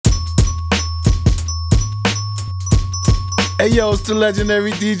Hey yo, it's the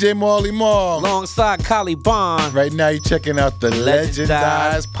legendary DJ Marley Marl. Alongside Kali Bond. Right now you're checking out the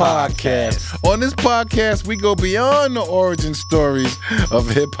Legendized Podcast. On this podcast, we go beyond the origin stories of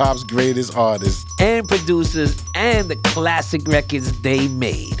hip-hop's greatest artists. And producers and the classic records they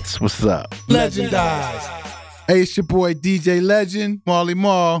made. That's what's up. Legendized. Hey, it's your boy DJ Legend, Marley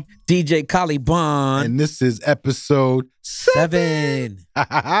Marl. DJ Kali Bond. And this is episode 7.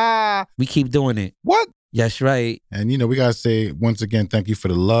 We keep doing it. What? Yes, right. And, you know, we got to say, once again, thank you for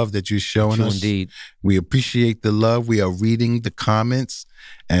the love that you're showing True us. Indeed. We appreciate the love. We are reading the comments,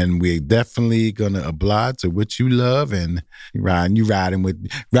 and we're definitely going to oblige to what you love. And you riding with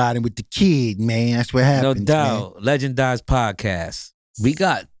the kid, man. That's what happens, No doubt. man. Legendized Podcast. We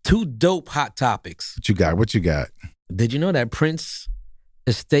got 2 dope hot topics. What you got? Did you know that Prince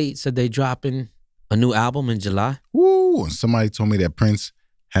Estate said they dropping a new album in July? Woo! And somebody told me that Prince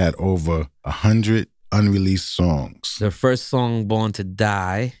had over 100 unreleased songs. The first song, Born to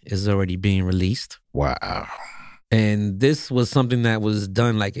Die, is already being released. Wow. And this was something that was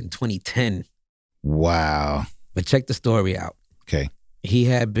done like in 2010. Wow. But check the story out. Okay. He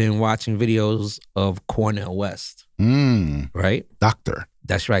had been watching videos of Cornel West, right? Doctor.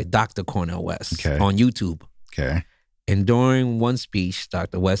 That's right, Dr. Cornel West Okay. on YouTube. Okay. And during one speech,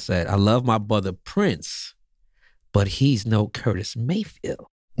 Dr. West said, "I love my brother Prince, but he's no Curtis Mayfield."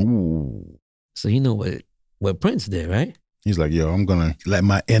 Ooh. So you know what Prince did, right? He's like, yo, I'm going to let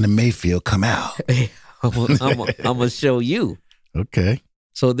my inner Mayfield come out. I'm going to show you. Okay.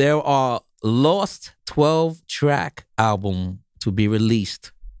 So there are lost 12-track album to be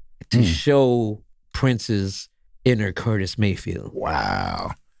released to show Prince's inner Curtis Mayfield.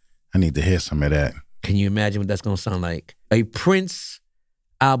 Wow. I need to hear some of that. Can you imagine what that's going to sound like? A Prince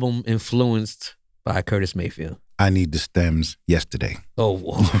album influenced by Curtis Mayfield. I need the stems yesterday. Oh,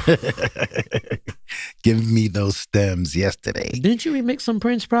 whoa. Give me those stems yesterday. Didn't you remix some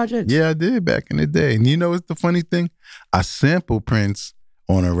Prince projects? Yeah, I did back in the day. And you know what's the funny thing? I sampled Prince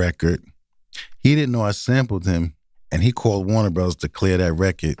on a record. He didn't know I sampled him, and he called Warner Bros. To clear that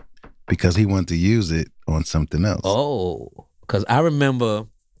record because he wanted to use it on something else. Oh, because I remember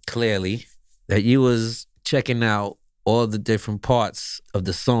clearly that you was checking out all the different parts of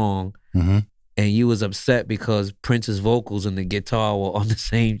the song, and you was upset because Prince's vocals and the guitar were on the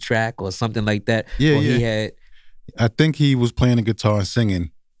same track or something like that. Yeah, or yeah. He had I think he was playing the guitar and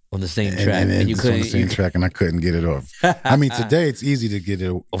singing. on the same track, and you it's couldn't. on the same track, and I couldn't get it off. I mean, today it's easy to get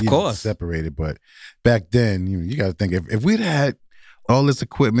it separated, but back then, you got to think, if we'd had all this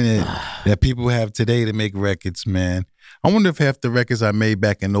equipment that people have today to make records, man, I wonder if half the records I made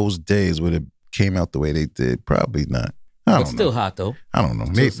back in those days would have came out the way they did. Probably not. It's still hot though. I don't know.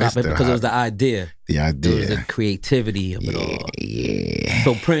 Maybe Because it was the idea. The idea. It was the creativity of it all. Yeah.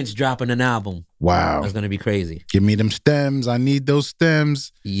 So Prince dropping an album. Wow. That's going to be crazy. Give me them stems. I need those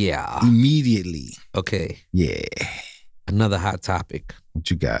stems Yeah. immediately. Okay. Yeah. Another hot topic. What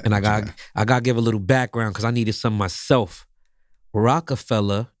you got? And I got to give a little background because I needed some myself.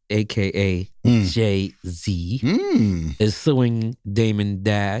 Rockefeller, a.k.a. Jay-Z, is suing Damon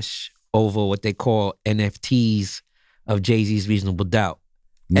Dash over what they call NFTs of Jay-Z's Reasonable Doubt.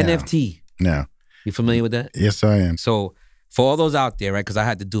 NFT. No. You familiar with that? Yes, I am. So for all those out there, right, because I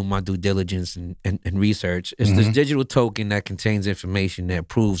had to do my due diligence and research, it's this digital token that contains information that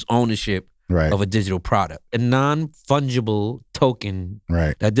proves ownership of a digital product. A non-fungible token.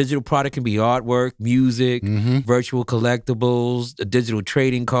 Right. That digital product can be artwork, music, virtual collectibles, digital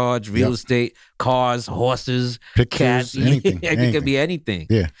trading cards, real estate, cars, horses, Pictures, cats. anything. It could be anything.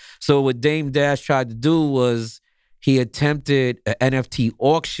 Yeah. So what Dame Dash tried to do was he attempted an NFT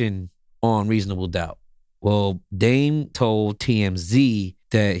auction on Reasonable Doubt. Well, Dame told TMZ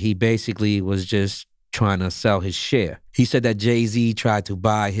that he basically was just trying to sell his share. He said that Jay-Z tried to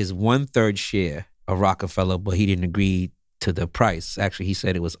buy his 1/3 share of Rockefeller, but he didn't agree to the price. Actually, he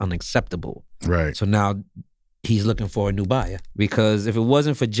said it was unacceptable. Right. So now he's looking for a new buyer. Because if it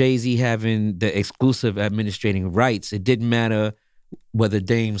wasn't for Jay-Z having the exclusive administrating rights, it didn't matter whether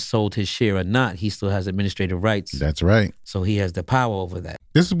Dame sold his share or not. He still has administrative rights. That's right. So he has the power over that.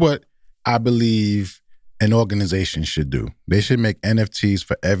 This is what I believe an organization should do. They should make NFTs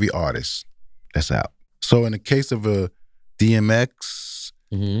for every artist that's out. So in the case of a DMX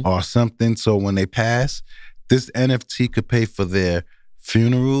or something, so when they pass, this NFT could pay for their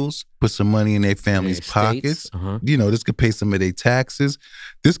funerals, put some money in their family's pockets. You know, this could pay some of their taxes.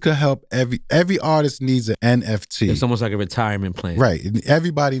 This could help every artist needs an NFT. It's almost like a retirement plan. Right.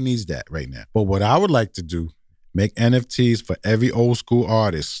 Everybody needs that right now. But what I would like to do, make NFTs for every old school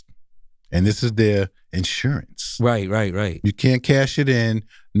artist. And this is their insurance. Right, right, right. You can't cash it in.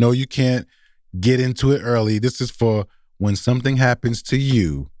 No, you can't get into it early. This is for when something happens to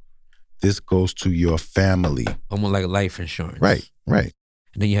you, this goes to your family. Almost like life insurance. Right. And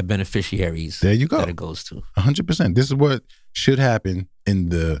then you have beneficiaries. There you go. That it goes to. 100%. This is what should happen in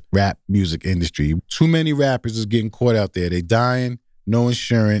the rap music industry. Too many rappers is getting caught out there. They dying, no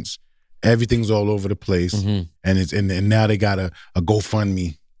insurance, everything's all over the place, and now they got a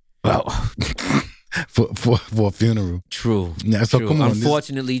GoFundMe. Well, for a funeral. True. Now, so true. come on,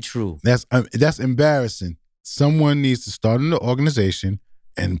 Unfortunately, true. That's embarrassing. Someone needs to start an organization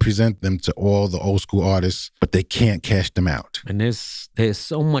and present them to all the old school artists, but they can't cash them out. And there's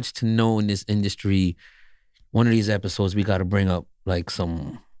so much to know in this industry. One of these episodes, we got to bring up like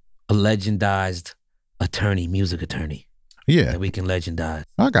a legendized music attorney. Yeah, that we can legendize.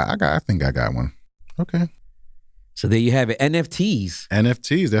 I think I got one. Okay. So there you have it. NFTs.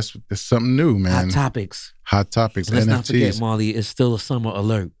 That's something new, man. Hot topics. And let's NFTs. not forget, Marley, it's still a summer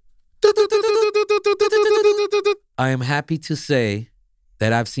alert. I am happy to say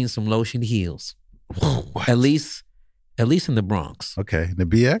that I've seen some lotion heels. What? At least in the Bronx. Okay. The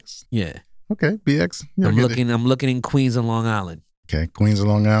BX? Yeah. Okay, BX. I'm looking in Queens and Long Island. Okay, Queens and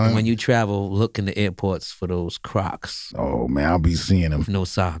Long Island. And when you travel, look in the airports for those Crocs. Oh man, I'll be seeing them. With no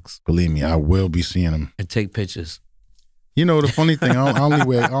socks. Believe me, I will be seeing them. And take pictures. You know the funny thing, I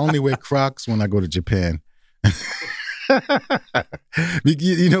only wear Crocs when I go to Japan.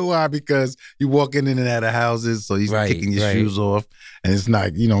 You know why? Because you walking in and out of houses, so you're kicking your shoes off, and it's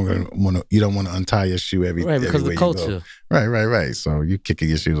not you don't want to untie your shoe right because of the culture. Right. So you kicking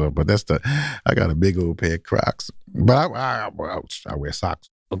your shoes off, but I got a big old pair of Crocs, but I wear socks.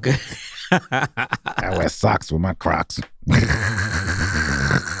 Okay, I wear socks with my Crocs.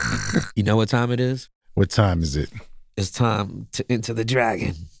 You know what time it is? What time is it? It's time to enter the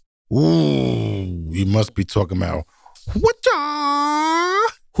dragon. Ooh, you must be talking about Who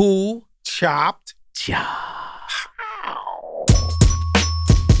chopped?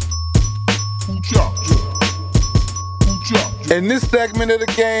 In this segment of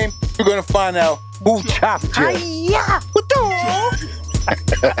the game, we're gonna find out who chopped you.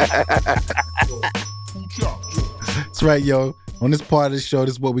 That's right, yo. On this part of the show,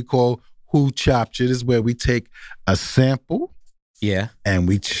 this is what we call Who Chopped You. This is where we take a sample, and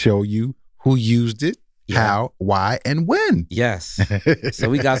we show you who used it, how, why, and when. Yes. So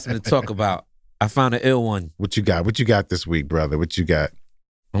we got something to talk about. I found an ill one. What you got? What you got this week, brother? What you got?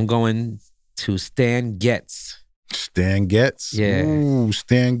 I'm going to Stan Getz. Stan Getz? Yeah. Ooh,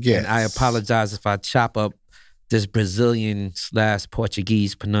 Stan Getz. And I apologize if I chop up this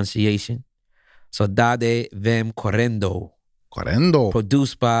Brazilian/Portuguese pronunciation. Saudade Vem Correndo.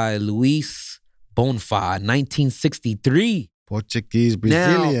 Produced by Luis Bonfá, 1963. Portuguese,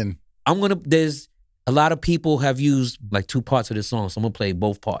 Brazilian. Now, there's a lot of people have used like two parts of this song, so I'm going to play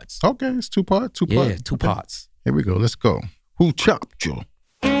both parts. Okay, it's two parts. Yeah, two parts. Here we go, let's go. Who chopped you?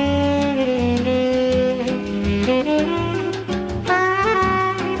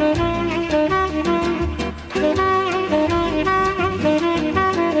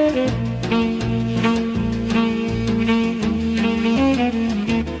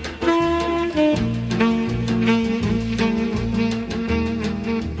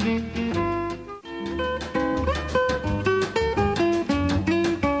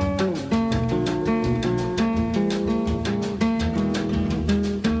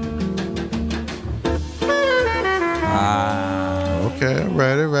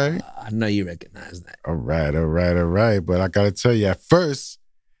 All right. I know you recognize that. All right. But I got to tell you, at first,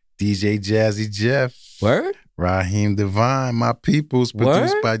 DJ Jazzy Jeff. Word? Raheem Devine, My Peoples,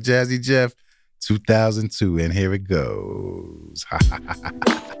 produced by Jazzy Jeff, 2002. And here it goes.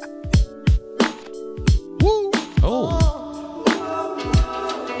 Woo. Oh.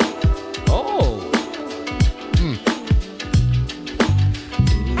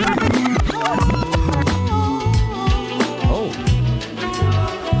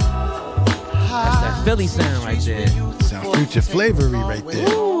 Philly sound right there. Sound Future Flavory right there.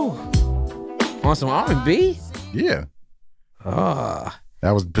 Ooh. On some R&B? Yeah.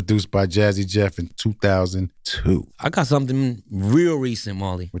 That was produced by Jazzy Jeff in 2002. I got something real recent,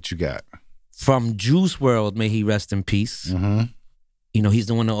 Marley. What you got? From Juice WRLD, may he rest in peace. Mm-hmm. You know, he's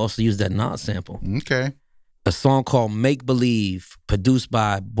the one that also used that Nas sample. Okay. A song called Make Believe, produced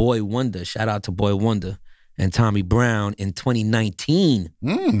by Boy Wonder. Shout out to Boy Wonder and Tommy Brown in 2019.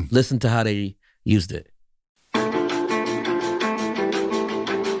 Listen to how they used it.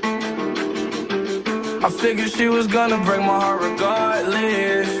 I figured she was gonna break my heart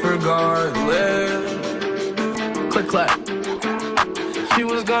regardless. Click clack. She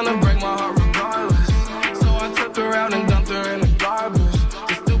was gonna break my heart regardless. So I took her out and dumped her in the garbage.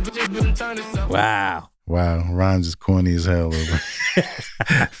 The stupid shit didn't turn itself. Wow. Wow, rhymes is corny as hell.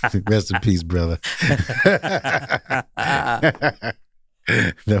 Rest in peace, brother.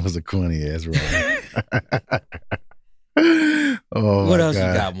 That was a corny ass rhyme. Oh, what else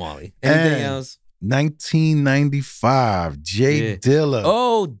God. you got, Marley? Anything And else? 1995, Jay Dilla.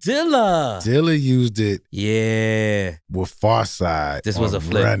 Oh, Dilla. Dilla used it Yeah. with Pharcyde. This was on a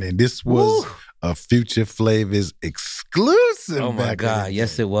flip. Running. This was Woo. a Future Flavors exclusive. Oh my back in the God. day.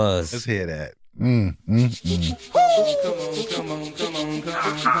 Yes, it was. Let's hear that. Come on.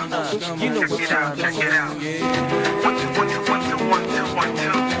 You know what time Check it out. Yeah. 1, 2, 1, 2, 1, 2, 1, 2, 1, 2.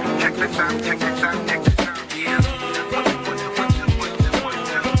 Check this out, check this out, check this out. Yeah. 1, 2, 1, 2, 1, 2, 1, 2, 1,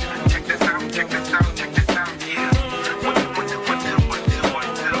 2. Check this out, check this out, check this out. Yeah. 1, 2, 1, 2, 1, 2, 1, 2,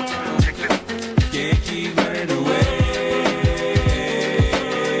 1, 2. Check this. Can't keep running away.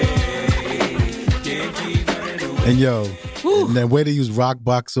 Can't keep running away. And yo, and the way they use Rock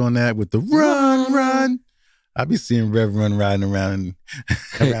Box on that with the run. I be seeing Rev Run riding around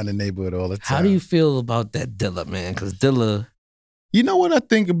the neighborhood all the time. How do you feel about that Dilla, man? Because Dilla, You know what I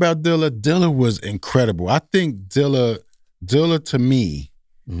think about Dilla? Dilla was incredible. I think Dilla to me,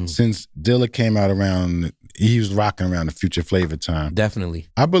 since Dilla came out around, he was rocking around the Future Flavor time. definitely.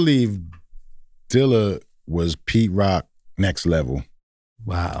 I believe Dilla was Pete Rock next level.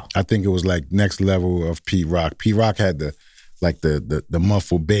 Wow. I think it was like next level of Pete Rock. Pete Rock had the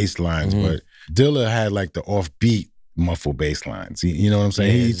muffled bass lines, but Dilla had like the offbeat muffled bass lines. You know what I'm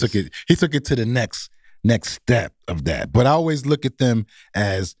saying? Yes. He took it to the next step of that. But I always look at them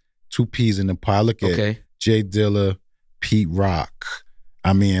as two peas in the pod. I look at Jay Dilla, Pete Rock.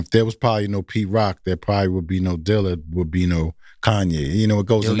 I mean, if there was probably no Pete Rock, there probably would be no Dilla, would be no Kanye. You know, it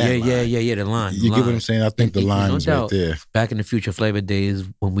goes in that line. Yeah, the line. You get what I'm saying? I think the line no is right doubt. there. Back in the Future Flavor days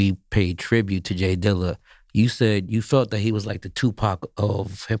when we paid tribute to Jay Dilla, you said you felt that he was like the Tupac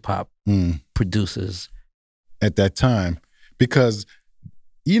of hip hop producers. At that time. Because,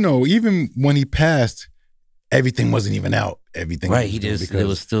 you know, even when he passed, everything wasn't even out. Everything Right, was there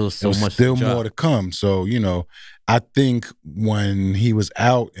was still so much still to drop. more to come. So, you know, I think when he was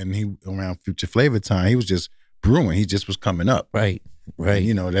out and he around Future Flavor time, he was just brewing. He just was coming up. Right. And,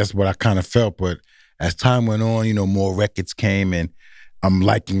 you know, that's what I kind of felt. But as time went on, you know, more records came and I'm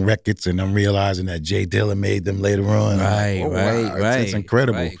liking records and I'm realizing that Jay Dilla made them later on. Right. It's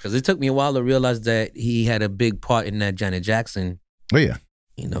incredible. Because it took me a while to realize that he had a big part in that Janet Jackson, Oh, yeah.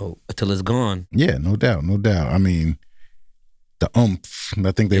 you know, until it's gone. Yeah, no doubt. I mean, the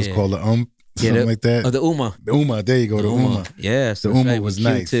I think they was called the something like that. Oh, the Uma. The Uma, there you go, the Uma. Yes. The that's Uma right, was with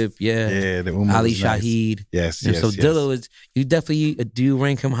nice. Q-Tip, Yeah, the Uma Ali was nice. Shaheed. Yes, And yes, so yes. Dilla is, you definitely, do you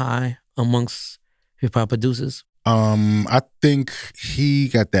rank him high amongst hip hop producers? I think he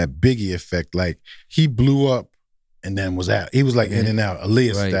got that Biggie effect. Like, he blew up and then was out. He was like in and out,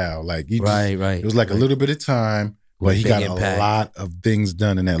 Aaliyah style. Like, Right. It was like a little bit of time, but he Big got impact. a lot of things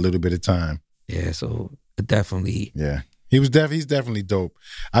done in that little bit of time. Yeah, so definitely. Yeah. He's definitely dope.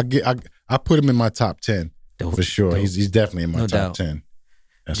 I put him in my top 10 Dope, for sure. dope. He's definitely in my No top doubt. 10.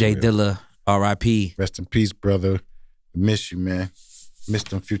 That's Jay real. Dilla, R.I.P. Rest in peace, brother. Miss you, man.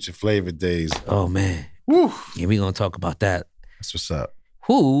 Missed them Future Flavor days. Oh, man. Woo. Yeah, we going to talk about that. That's what's up.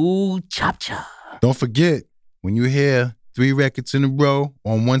 Whoo, chop chop. Don't forget, when you hear 3 records in a row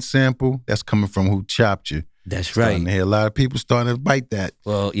on one sample, that's coming from Who Chopped You. That's Starting right. to hear a lot of people starting to bite that.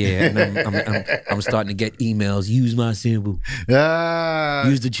 Well, yeah, and I'm starting to get emails. Use my sample. Ah.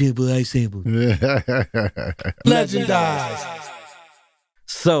 Use the Triple I sample. Legendized.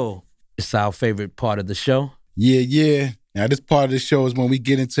 So, it's our favorite part of the show. Yeah. Now, this part of the show is when we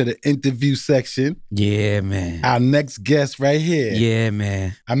get into the interview section. Yeah, man. Our next guest right here. Yeah,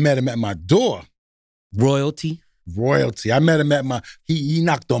 man. I met him at my door. Royalty. Royalty. I met him at my, he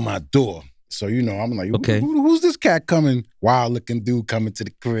knocked on my door. So, you know, I'm like, Okay. who's this cat coming? Wild looking dude coming to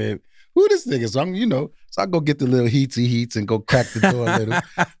the crib. Who this nigga? So I'm, so I go get the little heats and go crack the door a little.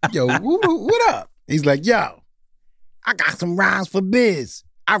 Yo, what up? He's like, yo, I got some rhymes for Biz.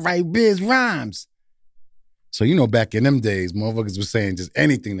 I write Biz rhymes. So, back in them days, motherfuckers was saying just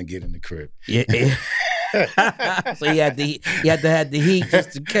anything to get in the crib. Yeah. So he had to have the heat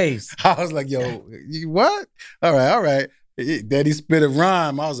just in case. I was like, yo, you what? All right. Daddy spit a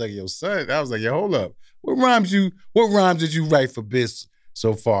rhyme. I was like, yo, son. I was like, yo, hold up. What rhymes did you write for Biz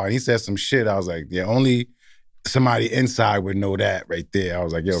so far? And he said some shit. I was like, yeah, only somebody inside would know that right there. I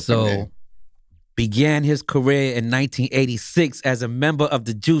was like, yo, come here. So, began his career in 1986 as a member of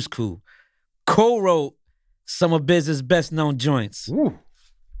the Juice Crew. Co-wrote some of Biz's best-known joints. Woo.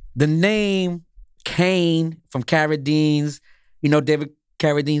 The name Kane from Carradine's, David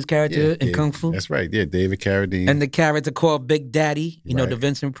Carradine's character in Kung Fu? That's right. Yeah, David Carradine. And the character called Big Daddy, the Right.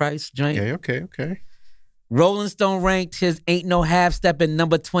 Vincent Price joint. Okay. Rolling Stone ranked his Ain't No Half Steppin'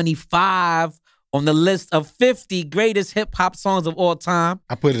 number 25 on the list of 50 greatest hip-hop songs of all time.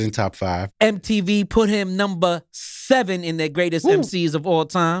 I put it in top 5. MTV put him number 7 in their greatest MCs of all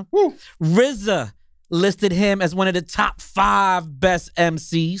time. Woo. RZA listed him as one of the top 5 best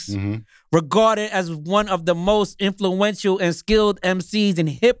MCs, regarded as one of the most influential and skilled MCs in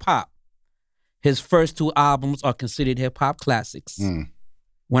hip-hop. His first 2 albums are considered hip-hop classics.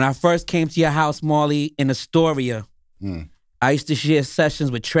 When I first came to your house, Marley, in Astoria, I used to share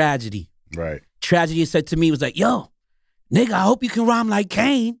sessions with Tragedy. Right. Tragedy said to me, was like, yo, nigga, I hope you can rhyme like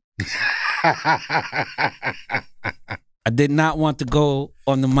Kane. I did not want to go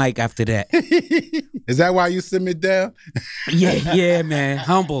on the mic after that. Is that why you simmered down? Yeah, man.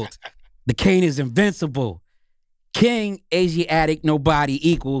 Humbled. The Kane is invincible. King, Asiatic, nobody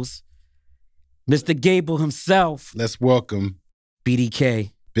equals. Mr. Gable himself. Let's welcome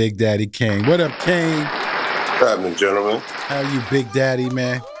BDK. Big Daddy Kane. What up, Kane? What's happening, gentlemen? How you, Big Daddy,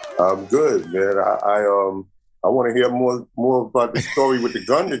 man? I'm good, man. I want to hear more about the story with the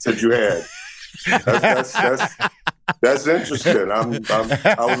gun that you had. That's interesting. I would love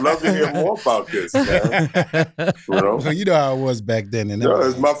to hear more about this, man. You know how it was back then. And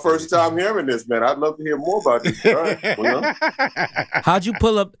it's my first time hearing this, man. I'd love to hear more about this gun. How'd you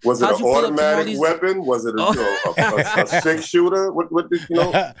pull up? Was it an automatic weapon? Was it a 6-shooter? What did you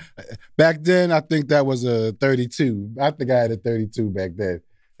know? Back then, I think that was a 32. I think I had a 32 back then.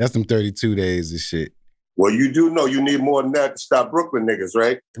 That's some 32 days and shit. Well, you do know you need more than that to stop Brooklyn niggas,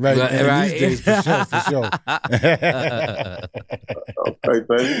 right? Right. These days, for sure. Okay,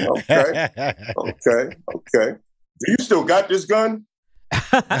 baby. Okay. Do you still got this gun?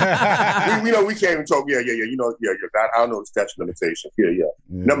 we know we can't even talk. Yeah. You know, I don't know the statute of limitations. Yeah.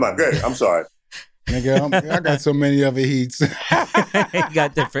 Never mind. Good. I'm sorry. Nigga, I got so many other heats. You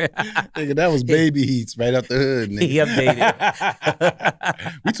got different. Nigga, that was baby heats right out the hood, nigga. He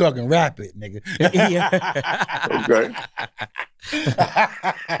updated. We talking rapid, nigga. Okay.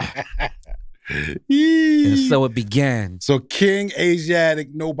 And so it began. So King, Asiatic,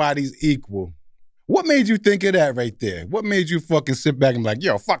 nobody's equal. What made you think of that right there? What made you fucking sit back and be like,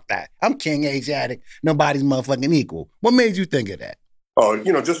 yo, fuck that. I'm King, Asiatic, nobody's motherfucking equal. What made you think of that?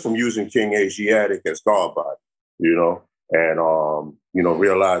 Just from using King Asiatic as guard body, and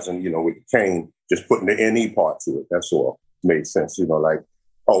realizing, with Kane, just putting the NE part to it. That's all made sense. Like,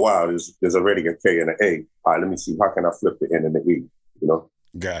 oh wow, there's already a K and an A. All right, let me see, how can I flip the N and the E?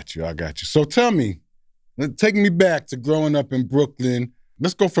 Got you. I got you. So tell me, take me back to growing up in Brooklyn.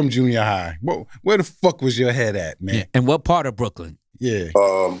 Let's go from junior high. Where the fuck was your head at, man? Yeah. And what part of Brooklyn? Yeah.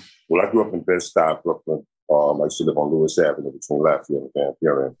 Well, I grew up in Bed-Stuy, Brooklyn. I used to live on Lewis Avenue between Lafayette and Van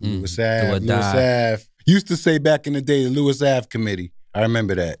Buren. Lewis Ave. Used to say back in the day, the Lewis Ave Committee. I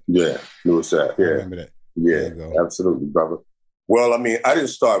remember that. Yeah, Lewis Ave. Yeah. I remember that. Yeah, absolutely, brother. Well, I mean, I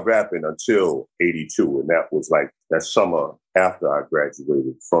didn't start rapping until 82, and that was like that summer after I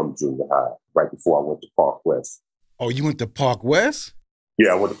graduated from junior high, right before I went to Park West. Oh, you went to Park West?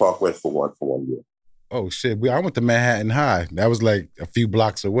 Yeah, I went to Park West for one year. Oh, shit. I went to Manhattan High. That was like a few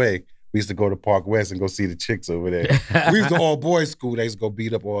blocks away. We used to go to Park West and go see the chicks over there. We used to all-boys school. They used to go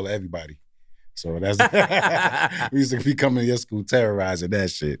beat up everybody. So that's we used to be coming to your school terrorizing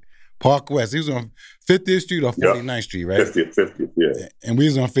that shit. Park West. He was on 50th Street or 49th Street, right? 50th, yeah. And we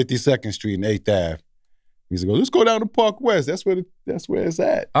was on 52nd Street and 8th Ave. We used to go, let's go down to Park West. That's where it's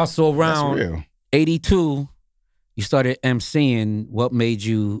at. Also around 82, you started MCing. What made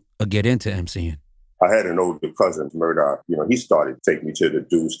you get into MCing? I had an older cousin, Murdoch. He started taking me to the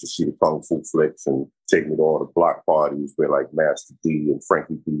Deuce to see the Kung Fu flicks and take me to all the block parties where like Master D and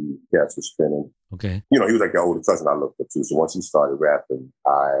Frankie D cats were spinning. Okay. He was like the older cousin I looked up to. So once he started rapping,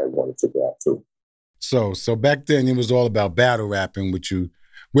 I wanted to rap too. So back then it was all about battle rapping with you.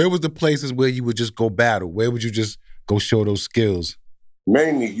 Where was the places where you would just go battle? Where would you just go show those skills?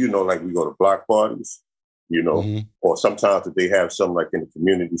 Mainly, like we go to block parties. Or sometimes if they have some like in the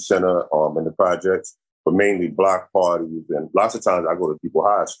community center, in the projects, but mainly block parties. And lots of times I go to people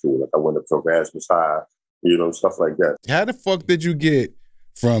high school, like I went up to Erasmus High, stuff like that. How the fuck did you get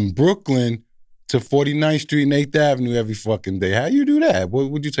from Brooklyn to 49th Street and 8th Avenue every fucking day? How you do that?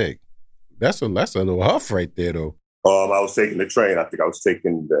 What would you take? That's a little huff right there, though. I was taking the train. I think I was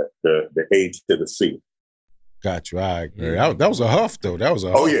taking the A to the C. Got you. All right. That was a huff, though. That was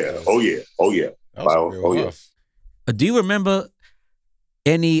a huff. Oh, yeah. That was a real huff. Do you remember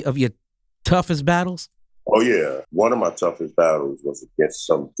any of your toughest battles? Oh, yeah. One of my toughest battles was against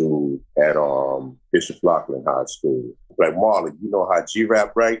some dude at Bishop Loughlin High School. Like, Marley, you know how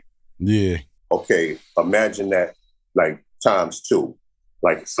G-Rap, right? Yeah. Okay, imagine that, like, times 2.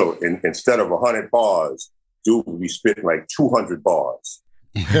 Like, so instead of 100 bars, dude would be spitting like 200 bars.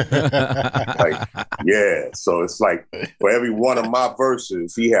 Like, yeah. So it's like for every one of my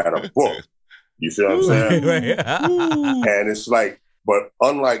verses, he had a book. You see what I'm saying? And it's like, but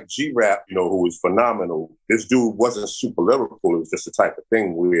unlike G-Rap, you know, who was phenomenal, this dude wasn't super lyrical. It was just the type of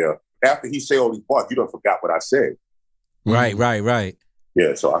thing where after he say all these bars, you don't forgot what I said. Right.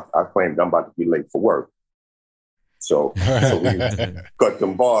 Yeah, so I claimed I'm about to be late for work. So we cut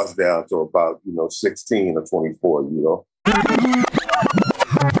them bars down to about, 16 or 24,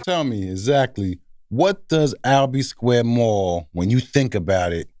 Tell me exactly, what does Albee Square Mall, when you think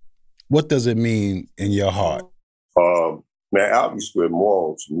about it, what does it mean in your heart? Man, Albee Square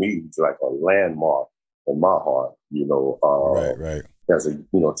Mall to me is like a landmark in my heart, Right. As a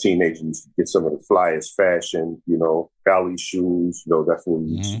teenager, you used to get some of the flyest fashion, Cali shoes, that's when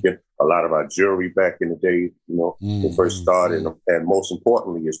we used to get a lot of our jewelry back in the day, when we first started. And most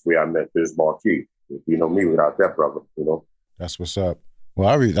importantly is where I met Biz Markie. Me without that brother, That's what's up. Well,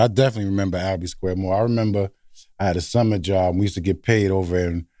 I definitely remember Albee Square Mall. I remember I had a summer job. We used to get paid over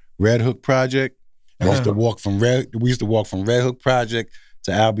in Red Hook Project. And we used to walk from Red Hook Project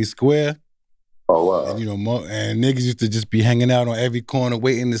to Albee Square. Oh, wow. And, and niggas used to just be hanging out on every corner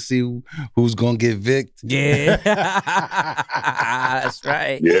waiting to see who's going to get vicked. Yeah. That's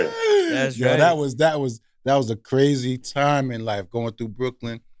right. Yeah. That's Yeah, right. that was a crazy time in life, going through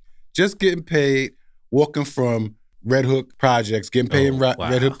Brooklyn. Just getting paid, walking from Red Hook Projects, getting paid in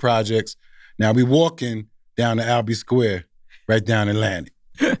Red Hook Projects. Now we walking down to Albee Square, right down Atlantic.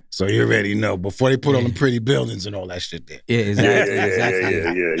 So you already know, before they put all them pretty buildings and all that shit there. Yeah,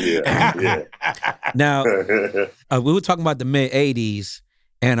 exactly. Yeah. Now, we were talking about the mid-'80s,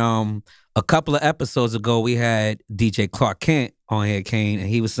 and a couple of episodes ago, we had DJ Clark Kent on here, Kane, and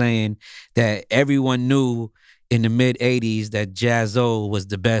he was saying that everyone knew in the mid-'80s that Jaz-O was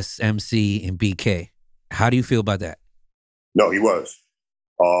the best MC in BK. How do you feel about that? No, he was.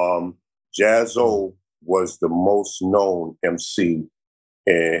 Jaz-O was the most known MC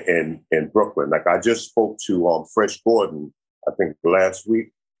in Brooklyn. Like I just spoke to Fresh Gordon, I think last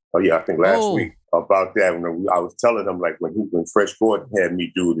week. Last week about that. When I was telling him like when Fresh Gordon had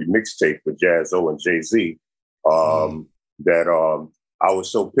me do the mixtape with Jaz-O and Jay-Z, that I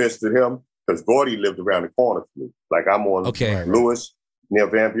was so pissed at him because Gordy lived around the corner from me. Like I'm on Lewis near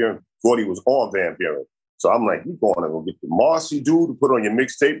Van Buren. Gordy was on Van Buren. So I'm like, you going to go get the Marcy dude to put on your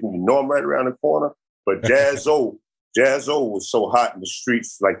mixtape and you know I'm right around the corner? But Jaz-O was so hot in the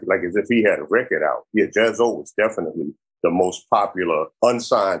streets, like as if he had a record out. Yeah, Jaz-O was definitely the most popular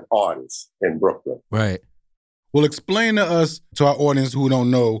unsigned artist in Brooklyn. Right. Well, explain to us, to our audience who don't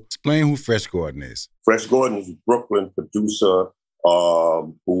know, explain who Fresh Gordon is. Fresh Gordon is a Brooklyn producer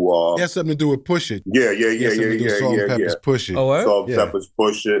who... He has something to do with Push It. Yeah. Salt and Peppers Push It. Oh, what? Salt and Peppers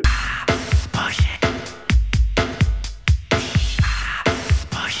Push It.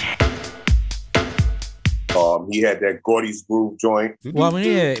 He had that Gordy's Groove joint. Well, I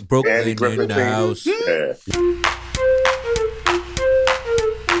mean, yeah, Brooklyn Andy Griffin in the house. Yeah.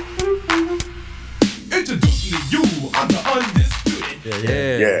 Introducing to you, I'm the undisputed.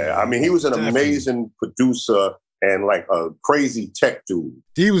 Yeah. I mean, he was an amazing producer and like a crazy tech dude.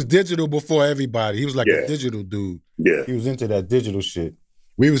 He was digital before everybody. He was like a digital dude. Yeah. He was into that digital shit.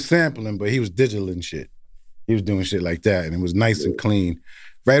 We was sampling, but he was digital and shit. He was doing shit like that, and it was nice and clean.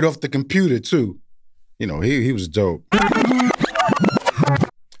 Right off the computer, too. He was dope.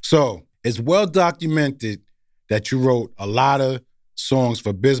 So, it's well documented that you wrote a lot of songs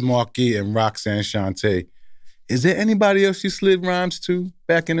for Biz Markie and Roxanne Shante. Is there anybody else you slid rhymes to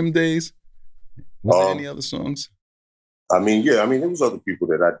back in them days? Was there any other songs? I mean, there was other people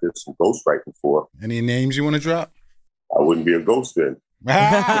that I did some ghostwriting for. Any names you want to drop? I wouldn't be a ghost then.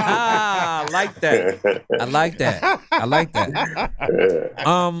 I like that.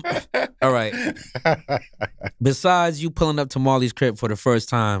 All right. Besides you pulling up to Marley's crib for the first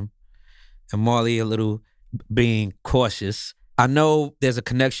time, and Marley a little being cautious, I know there's a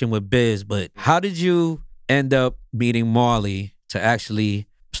connection with Biz, but how did you end up meeting Marley to actually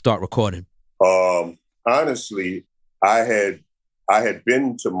start recording? Honestly, I had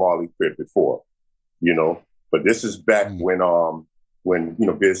been to Marley crib before, but this is back when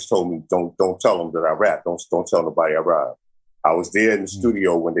Biz told me don't tell them that I rap, don't tell nobody I rap. I was there in the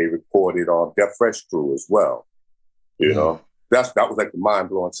studio when they recorded Def Fresh Crew as well. That was like the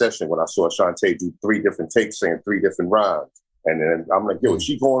mind-blowing session when I saw Shante do 3 different takes saying 3 different rhymes. And then I'm like, yo, is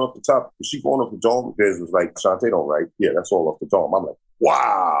she going up the top? Is she going up the dome? Biz was like, Shante don't write. Yeah, that's all off the dome. I'm like,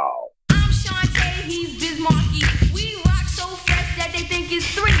 wow. I'm Shante, he's Biz Markie. We rock so fresh that they think it's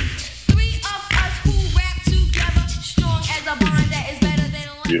 3. 3 of us who rap together, strong as a bond that is better than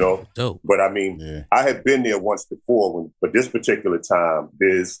life. you know. Dope. But I mean, I had been there once before, but this particular time,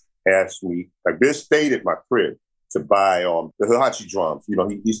 Biz asked me, like Biz stayed at my crib to buy the Hihachi drums. You know,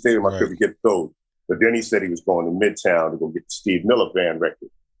 he stayed at my crib to get those. But then he said he was going to Midtown to go get the Steve Miller Band record.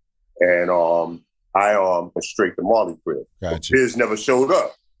 And I went straight to Marley crib. Gotcha. Biz never showed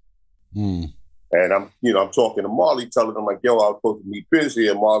up. And I'm talking to Marley, telling him like, yo, I was supposed to meet Biz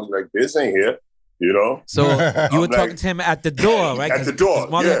here. Marley like, Biz ain't here, you know? So you were talking to him at the door, right? At the door,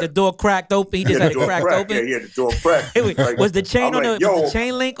 Marley had the door cracked open. He just had it cracked open. Yeah, he had the door cracked. Like, was the chain was the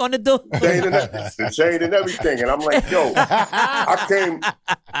chain link on the door? The chain and everything. And I'm like,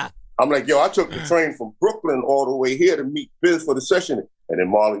 yo, I took the train from Brooklyn all the way here to meet Biz for the session. And then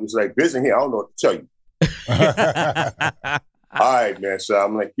Marley was like, Biz in here, I don't know what to tell you. All right, man. So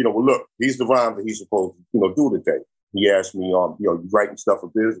I'm like, well, look, these the rhymes that he's supposed to, do today. He asked me, you writing stuff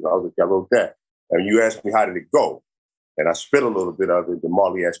for Biz? And I was like, I wrote that. And you asked me, how did it go? And I spit a little bit of it. Then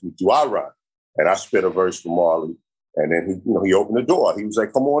Marley asked me, do I rhyme? And I spit a verse for Marley. And then he opened the door. He was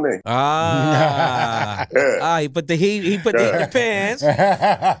like, come on in. He put the heat in the pants. So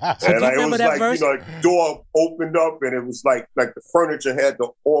and do you remember that verse? The door opened up and it was like the furniture had the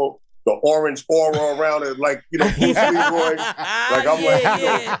orange aura around it, like, Bruce Leroy. Like, I'm like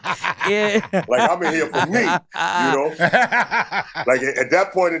I'm in here for me, Like, at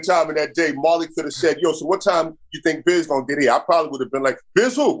that point in time in that day, Marley could have said, yo, so what time you think Biz gonna get here? I probably would have been like,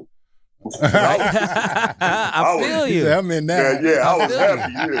 Biz who? I feel you. I'm in that. Yeah, I was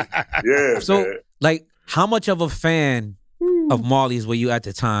happy. Yeah, so, man. like, how much of a fan of Marley's were you at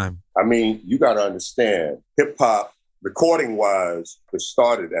the time? I mean, you got to understand, hip-hop, recording-wise, it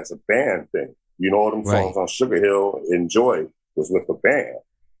started as a band thing. All them songs on Sugar Hill, Enjoy, was with a band,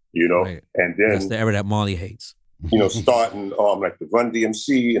 Right. And then... That's the era that Marley hates. Starting like the Run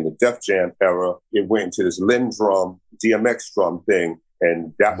DMC and the Def Jam era, it went into this Lynn drum, DMX drum thing,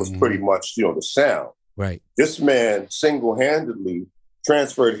 and that was pretty much, the sound. Right. This man single-handedly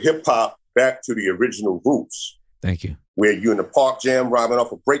transferred hip-hop back to the original roots. Thank you. Where you in the park jam rhyming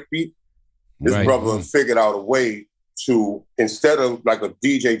off a breakbeat. This brother figured out a way to, instead of like a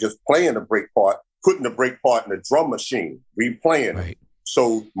DJ just playing the break part, putting the break part in the drum machine, replaying it.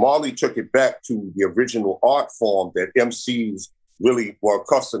 So Marley took it back to the original art form that MCs really were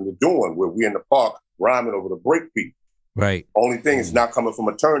accustomed to doing, where we in the park rhyming over the breakbeat. Right. Only thing is not coming from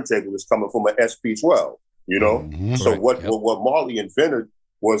a turntable, it's coming from an SP12, So what Marley invented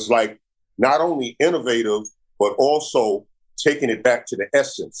was like not only innovative, but also taking it back to the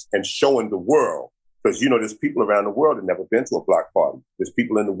essence and showing the world. Because, there's people around the world that never been to a block party. There's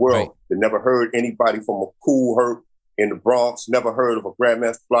people in the world that never heard anybody from a Cool Herc in the Bronx, never heard of a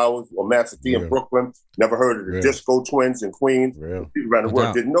Grandmaster Flowers or Master D in Brooklyn, never heard of the Disco Twins in Queens. People around the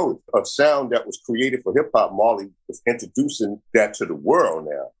world didn't know it. A sound that was created for hip-hop, Marley was introducing that to the world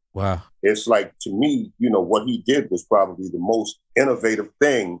now. Wow. It's like, to me, what he did was probably the most innovative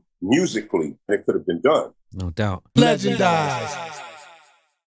thing musically that could have been done. No doubt. Legendized.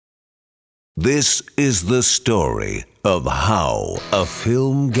 This is the story of how a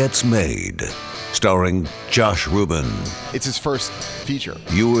film gets made. Starring Josh Rubin. It's his first feature.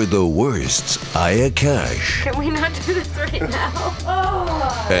 You Were the Worst's Aya Cash. Can we not do this right now?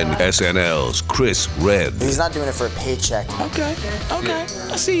 And SNL's Chris Red. He's not doing it for a paycheck. Okay.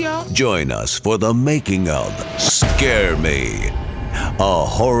 I see y'all. Join us for the making of Scare Me, a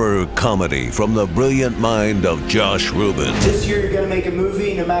horror comedy from the brilliant mind of Josh Rubin. This year you're gonna make a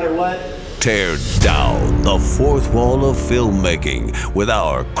movie no matter what. Tear down the fourth wall of filmmaking with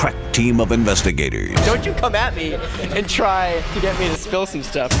our crack team of investigators. Don't you come at me and try to get me to spill some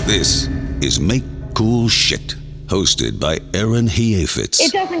stuff. This is Make Cool Shit, hosted by Aaron Hiefitz.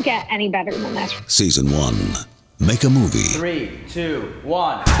 It doesn't get any better than this. Season 1, Make a Movie. 3, 2,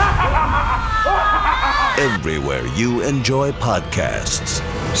 1. Everywhere you enjoy podcasts.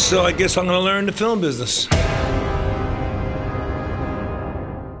 So I guess I'm going to learn the film business.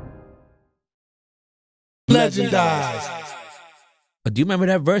 Legendized. Do you remember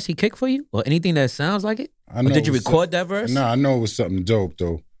that verse he kicked for you? Or anything that sounds like it? Or did you record that verse? No, I know it was something dope,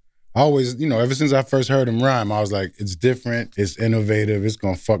 though. I always, ever since I first heard him rhyme, I was like, it's different, it's innovative, it's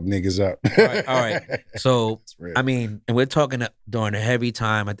gonna fuck niggas up. All right. So, I mean, and we're talking during a heavy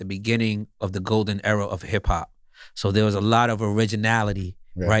time at the beginning of the golden era of hip hop. So there was a lot of originality,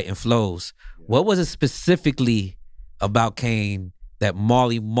 right, and flows. What was it specifically about Kane that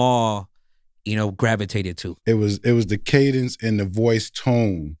Marley Marl, gravitated to? It was the cadence and the voice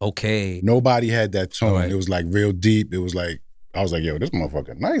tone. Okay. Nobody had that tone. Right. It was like real deep. It was like, I was like, yo, this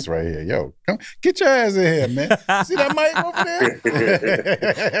motherfucker nice right here. Yo, come get your ass in here, man. See that mic over there?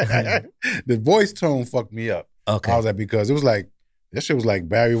 The voice tone fucked me up. Okay. I was like, because it was like That shit was like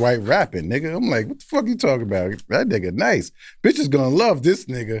Barry White rapping, nigga. I'm like, what the fuck you talking about? That nigga nice. Bitches gonna love this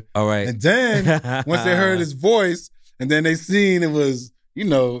nigga. All right. And then once they heard his voice, and then they seen it was, you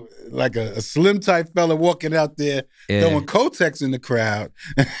know, like a slim type fella walking out there throwing Kotex in the crowd.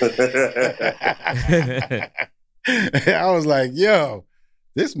 I was like, yo,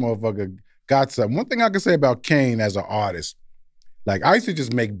 this motherfucker got something. One thing I can say about Kane as an artist, like I used to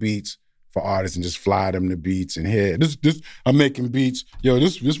just make beats for artists and just fly them the beats and here. This I'm making beats. Yo,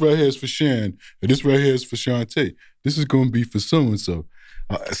 this right here is for Shan. And this right here is for Shantae. This is gonna be for so-and-so.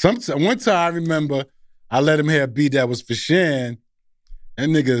 One time I remember I let him hear a beat that was for Shan.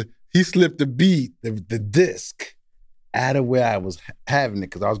 And nigga, he slipped the beat, the disc, out of where I was having it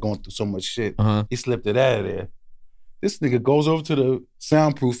because I was going through so much shit. He slipped it out of there. This nigga goes over to the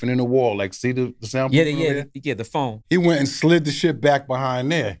soundproofing in the wall, like see the soundproofing? Yeah, the phone. He went and slid the shit back behind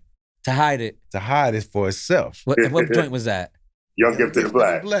there. To hide it. To hide it for itself. What joint was that? Young Gifted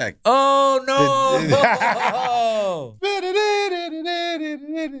and Black. Oh, no.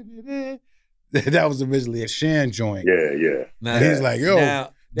 That was originally a Shan joint. Yeah. And he's like, yo.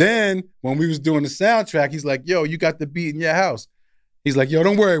 Then when we was doing the soundtrack, he's like, yo, you got the beat in your house. He's like, yo,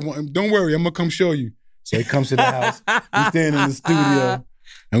 don't worry, I'm gonna come show you. So he comes to the house. We stand in the studio,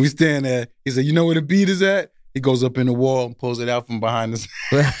 and we stand there. He said, you know where the beat is at? He goes up in the wall and pulls it out from behind us.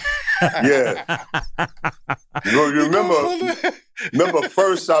 Yeah. You remember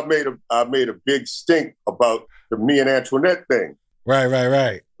first I made a big stink about the Me and Antoinette thing.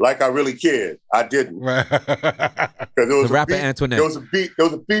 Right. Like I really cared. I didn't. Right. The rapper Antoinette. There was a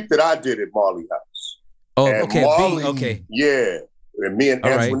beat that I did at Marley House. Oh, and okay. Marley, okay. Yeah. And me and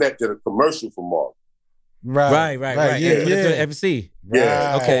Antoinette did a commercial for Marley. Right. Yeah. MC.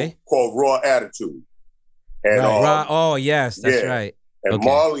 Yeah. Okay. Called Raw Attitude. And oh, yes, that's right. And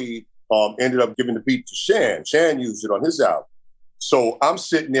Marley ended up giving the beat to Shan. Shan used it on his album. So I'm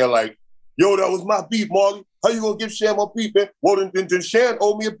sitting there like, yo, that was my beat, Marley. How you gonna give Shan my beat, man? Well, then Shan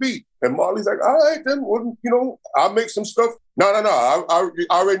owe me a beat. And Marley's like, all right, then, well, you know, I'll make some stuff. No. I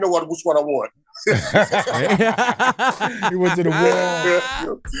already know which one I want. He went to the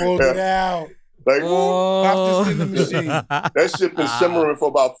wall, pulled it out. Like, popped this in the machine. That shit been simmering for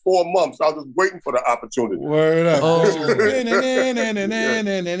about 4 months. I was just waiting for the opportunity. Word up.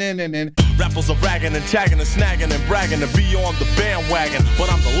 Rappers are ragging and tagging and snagging and bragging to be on the bandwagon,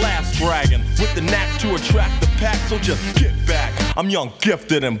 but I'm the last dragon with the knack to attract the pack. So just get back. I'm Young,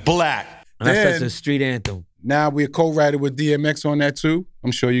 Gifted, and Black. That's such a street anthem. Now we're co-writer with DMX on that too.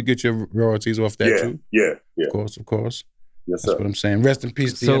 I'm sure you get your royalties off that too. Yeah. Of course. Yes, That's what I'm saying. Rest in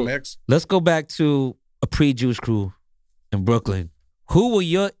peace, DMX. So, let's go back to a pre-Juice Crew in Brooklyn. Who were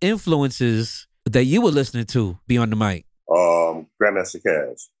your influences that you were listening to beyond the mic? Grandmaster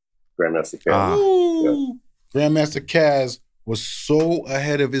Caz. Ooh. Yeah. Grandmaster Caz was so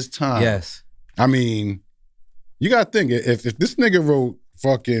ahead of his time. Yes. I mean, you gotta think, if this nigga wrote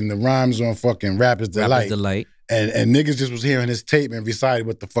fucking the rhymes on fucking Rapper's Delight. And niggas just was hearing his tape and recited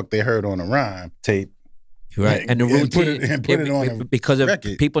what the fuck they heard on the rhyme tape. Right, and the routine, and put it on because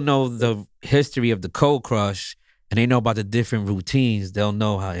if people know the history of the Cold Crush and they know about the different routines, they'll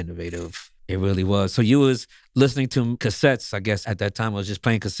know how innovative it really was. So you was listening to cassettes, I guess at that time. I was just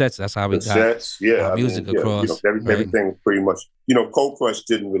playing cassettes. That's how we got music across. Everything was pretty much. Cold Crush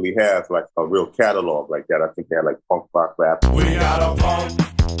didn't really have like a real catalog like that. I think they had like punk rock rap. We got a punk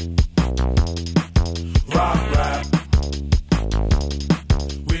rock rap.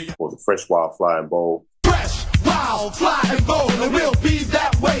 Or the Fresh Wild Flying Bowl. Wild, fly, and bold, and we'll be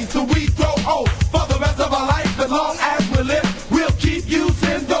that way till we grow old. For the rest of our life, as long as we live, we'll keep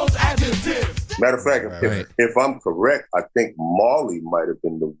using those adjectives. Matter of fact, if I'm correct, I think Marley might have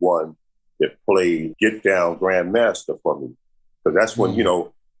been the one that played Get Down Grandmaster for me. Because that's when,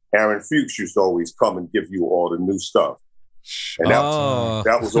 Aaron Fuchs used to always come and give you all the new stuff. And that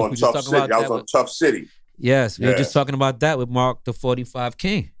was on Tough City. That was on Tough City. Yes, we were just talking about that with Mark the 45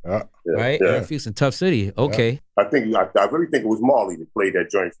 King, right? Aaron Fuchs in Tough City. Okay. I really think it was Marley that played that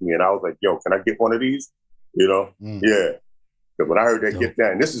joint for me, and I was like, yo, can I get one of these? Yeah. But when I heard that Get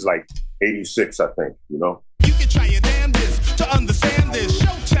Down, this is like 86, I think, You can try your damnedest to understand this.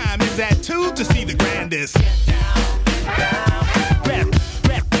 Showtime is at 2 to see the grandest.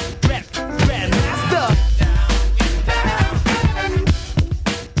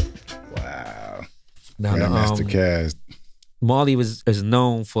 Now, Grandmaster Caz. Marley is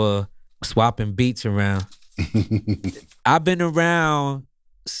known for swapping beats around. I've been around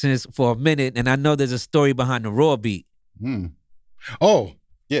for a minute, and I know there's a story behind the raw beat. Oh,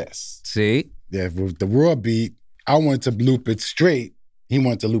 yes. See? Yeah, with the raw beat, I wanted to loop it straight. He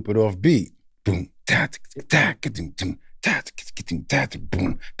wanted to loop it off beat. Boom, ta, ta, ta, ta,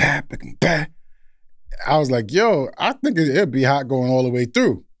 boom, bah. I was like, yo, I think it'd be hot going all the way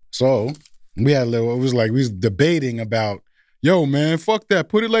through. So we had a little, it was like we was debating about, yo, man, fuck that.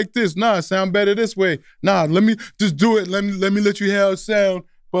 Put it like this. Nah, it sound better this way. Nah, let me just do it. Let me let you hear how it sound.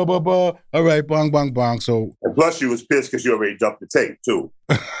 Blah, blah, blah. All right, bong, bong, bong. So, and plus you was pissed because you already dumped the tape too.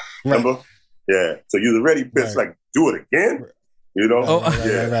 Remember? Yeah. So you was already pissed, like, do it again? You know?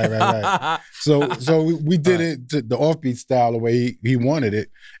 Right. So we did it to the offbeat style the way he wanted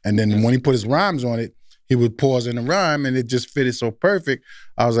it. And then when he put his rhymes on it, he would pause in the rhyme and it just fitted so perfect.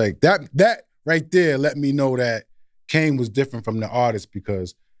 I was like, that right there let me know that Kane was different from the artist,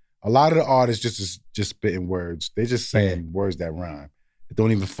 because a lot of the artists just spitting words. They just saying words that rhyme. It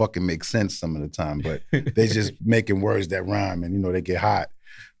don't even fucking make sense some of the time, but they just making words that rhyme and, you know, they get hot.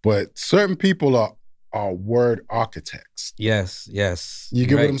 But certain people are word architects. Yes. You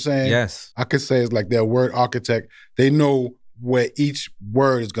get what I'm saying? Yes. I could say it's like they're a word architect. They know where each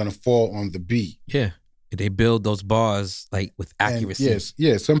word is gonna fall on the beat. Yeah. They build those bars like with accuracy. And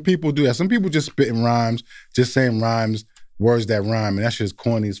yes. Some people do that. Some people just spitting rhymes, just saying rhymes, words that rhyme, and that shit's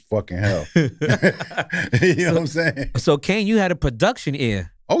corny as fucking hell. You know what I'm saying? So Kane, you had a production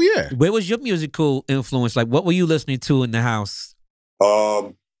ear. Oh yeah. Where was your musical influence? Like, what were you listening to in the house?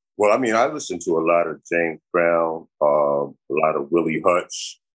 Well, I mean, I listened to a lot of James Brown, a lot of Willie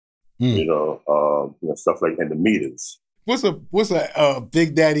Hutch, you know, stuff like, and the Meters. What's a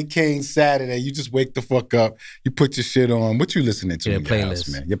Big Daddy Kane Saturday? You just wake the fuck up, you put your shit on. What you listening to in your house,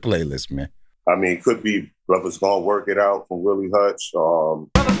 man? Your playlist, man. I mean, it could be Brothers Gonna Work It Out from Willie Hutch. Brothers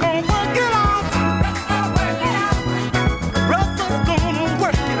gonna work it out. Brothers gonna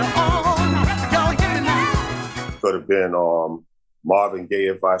work it out. Y'all hear me now? Could have been Marvin Gaye,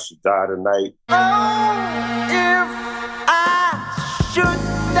 If I Should Die Tonight. Oh, if I should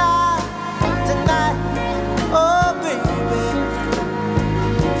die tonight, oh baby,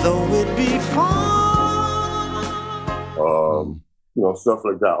 though it be fun. You know, stuff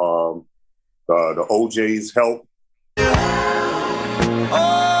like that. The OJ's Help.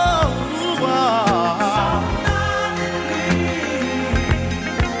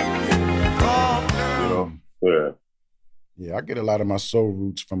 Yeah, I get a lot of my soul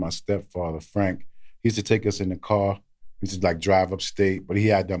roots from my stepfather, Frank. He used to take us in the car. We used to like drive upstate, but he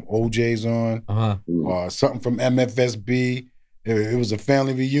had them OJs on, something from MFSB. It was a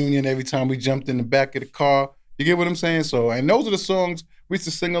family reunion every time we jumped in the back of the car. You get what I'm saying? So, and those are the songs we used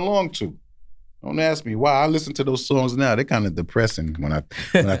to sing along to. Don't ask me why. I listen to those songs now. They're kind of depressing when I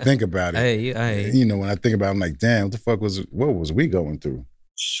think about it. You know, when I think about it, I'm like, damn, what was we going through?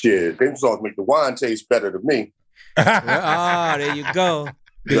 Shit, them songs make the wine taste better to me. There you go.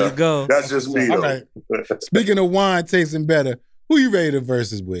 There you go. That's just me, though. All right. Speaking of wine tasting better, who you ready to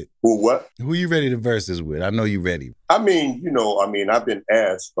verses with? Who what? Who you ready to verses with? I know you ready. I mean, I've been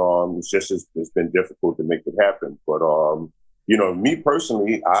asked. It's been difficult to make it happen. But, me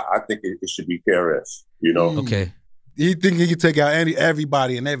personally, I think it should be KRS, you know? Okay. You think he could take out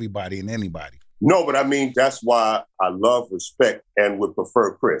everybody and anybody? No, but I mean, that's why I love, respect, and would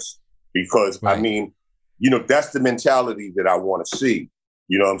prefer Chris. Because, I mean, that's the mentality that I want to see.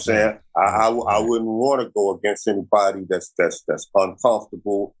 You know what I'm saying? I wouldn't want to go against anybody that's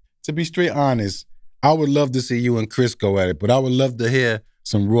uncomfortable. To be straight honest, I would love to see you and Chris go at it, but I would love to hear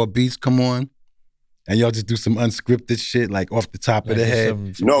some raw beats come on and y'all just do some unscripted shit, like off the top of the head.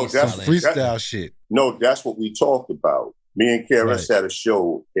 That's freestyle shit. No, that's what we talked about. Me and KRS had a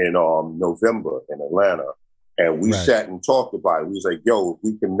show in November in Atlanta, and we sat and talked about it. We was like, yo, if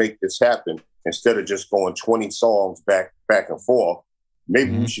we can make this happen, instead of just going 20 songs back and forth,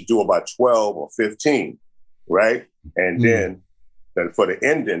 maybe we should do about 12 or 15, right? And then for the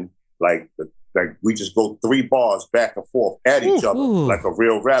ending, like we just go 3 bars back and forth at each other, like a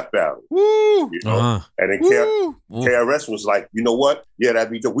real rap battle. You know? And then KRS was like, you know what? Yeah,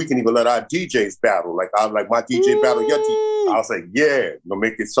 that'd be dope. We can even let our DJs battle. Like my DJ battle your DJ. I was like, yeah,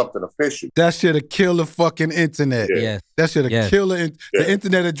 make it something official. That should have killed the fucking internet. Yeah. That should have killed the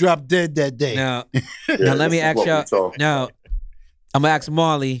internet had dropped dead that day. Now let me ask y'all. Now, I'm gonna ask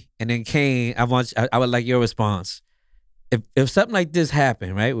Marley and then Kane. I would like your response. If something like this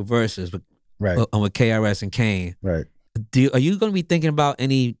happened, right, with verses, with KRS and Kane, right? Are you gonna be thinking about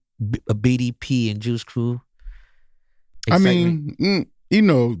any BDP and Juice Crew excitement? I mean,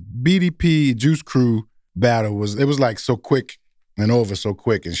 BDP Juice Crew battle was like so quick and over so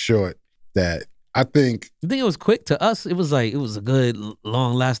quick and short that I think it was quick to us. It was a good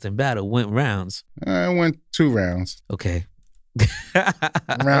long lasting battle. Went rounds. It went 2 rounds. Okay.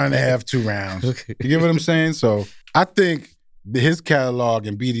 Round and a half, 2 rounds. Okay. You get what I'm saying? So I think his catalog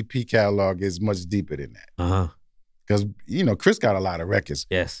and BDP catalog is much deeper than that. Because, Chris got a lot of records.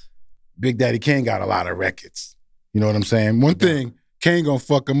 Yes. Big Daddy Kane got a lot of records. You know what I'm saying? One thing, Kane gonna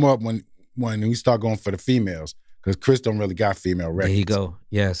fuck him up when we start going for the females. Because Chris don't really got female records. There you go.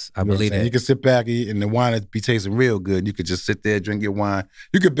 Yes, I You know what I'm believe saying? that. You can sit back and the wine would be tasting real good. You could just sit there, drink your wine.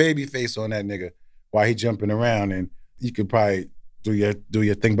 You could baby face on that nigga while he jumping around, and you could probably do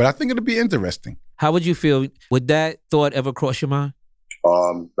your thing. But I think it'll be interesting. How would you feel? Would that thought ever cross your mind?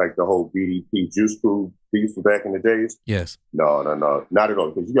 Like the whole BDP Juice Crew beef from back in the days. Yes. No, not at all.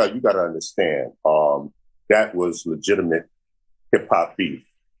 Because you got to understand, that was legitimate hip hop beef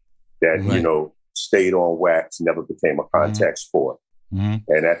that stayed on wax, never became a contact sport. Mm-hmm.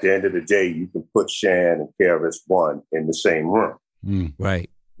 And at the end of the day, you can put Shan and KRS-One in the same room. Mm. Right.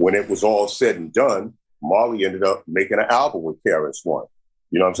 When it was all said and done, Marley ended up making an album with KRS-One.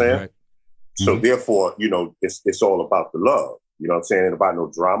 You know what I'm saying? Right. So therefore, it's all about the love. You know what I'm saying? Ain't about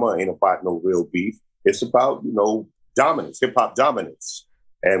no drama, ain't about no real beef. It's about, dominance, hip hop dominance.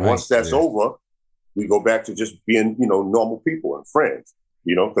 And once that's over, we go back to just being, normal people and friends.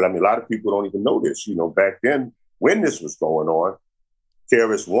 Because a lot of people don't even know this. Back then, when this was going on,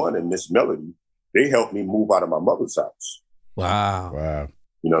 KRS-One and Miss Melody, they helped me move out of my mother's house. Wow.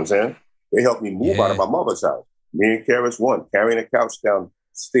 You know what I'm saying? They helped me move out of my mother's house. Me and KRS-One carrying a couch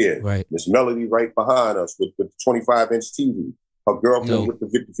downstairs. Right. Miss Melody right behind us with the 25-inch TV. Her girlfriend with the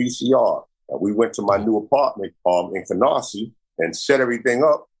VCR. And we went to my new apartment in Canarsie and set everything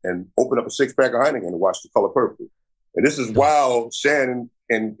up and opened up a 6-pack of Heineken and watched The Color Purple. And this is while Shannon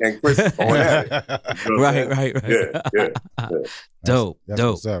and Chris are going at it. Right. Yeah. Dope.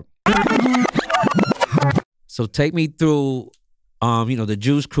 What's up. So take me through, the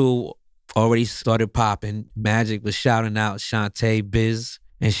Juice Crew already started popping. Magic was shouting out Shantae, Biz,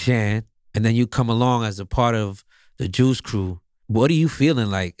 and Shan. And then you come along as a part of the Juice Crew. What are you feeling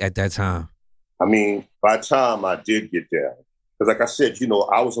like at that time? By the time I did get there, because like I said,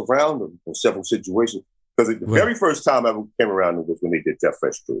 I was around them in several situations. Because the very first time I ever came around was when they did Death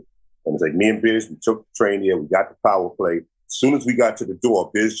Fresh Crew. And it's like me and Biz, we took the train here, we got the power play. As soon as we got to the door,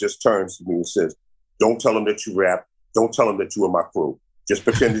 Biz just turns to me and says, "Don't tell them that you rap. Don't tell them that you are my crew. Just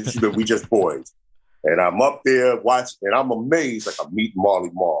pretend that we just boys." And I'm up there watching, and I'm amazed. Like I'm meeting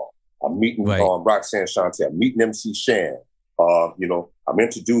Marley Marl. I'm meeting Roxanne Shante. I'm meeting MC Shan. I'm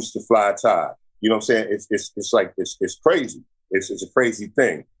introduced to Fly Tie. You know what I'm saying? It's like, it's crazy. It's a crazy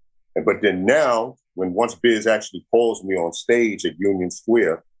thing. But then now, once Biz actually calls me on stage at Union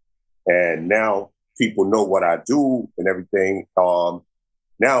Square, and now people know what I do and everything, now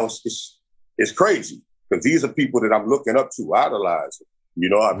it's crazy. Because these are people that I'm looking up to, idolizing.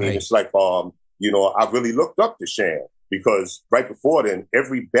 It's like, I really looked up to Shan. Because right before then,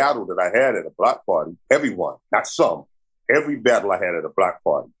 every battle that I had at a block party, everyone, not some, every battle I had at a block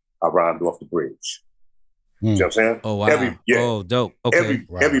party, I rhymed off the bridge. You know what I'm saying? Oh, wow. Dope. Okay.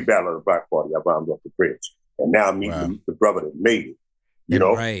 Every battle at a block party, I rhymed off the bridge. And now I'm meeting the brother that made it.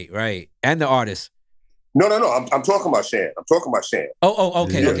 Right. And the artist. No. I'm talking about Shan. Oh,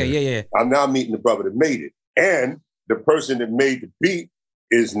 okay. Yeah. I'm now meeting the brother that made it. And the person that made the beat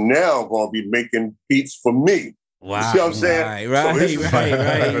is now going to be making beats for me. Wow. You see what I'm saying?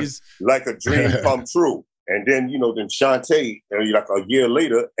 Right. It's like a dream come true. And then, then Shantae, like a year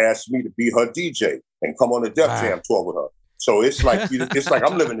later, asked me to be her DJ and come on the Def Jam tour with her. So it's like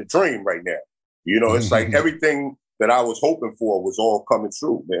I'm living the dream right now. It's like everything that I was hoping for was all coming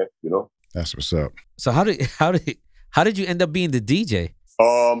true, man. That's what's up. So how did you end up being the DJ?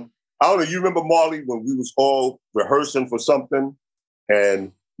 I don't know. You remember, Marley, when we was all rehearsing for something,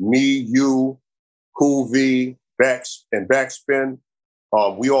 and me, you, Cool V, Backspin,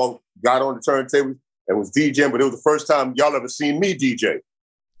 we all got on the turntable and was DJing, but it was the first time y'all ever seen me DJ.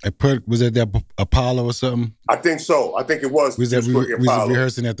 Was it that Apollo or something? I think so. I think it was. We was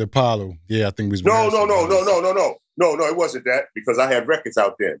rehearsing at the Apollo. Yeah, I think we was rehearsing. No, it wasn't that, because I had records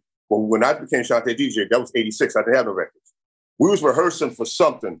out then. When I became Shantae DJ, that was 86. I didn't have no records. We was rehearsing for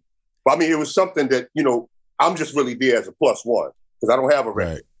something. But it was something that, I'm just really there as a plus one, because I don't have a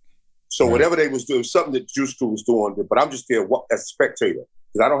record. Right. So whatever they was doing, it was something that Juice Crew was doing, but I'm just there as a spectator,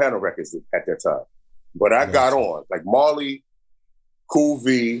 because I don't have no records at that time. But I got on, like Marley, Cool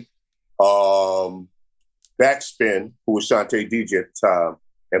V, Backspin, who was Shantae DJ at the time,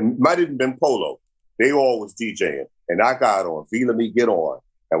 and might have been Polo. They all was DJing, and I got on. V, let me get on.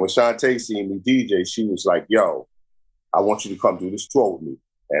 And when Shantae seen me DJ, she was like, "Yo, I want you to come do this tour with me."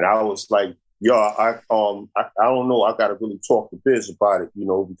 And I was like, "Yo, I don't know. I got to really talk to Biz about it,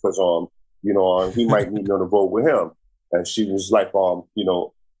 because he might need me on the road with him." And she was like, "I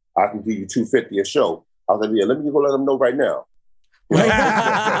can give you $250 a show." I was like, "Yeah, let me go let him know right now."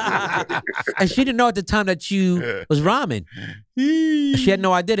 And she didn't know at the time that you was rhyming. She had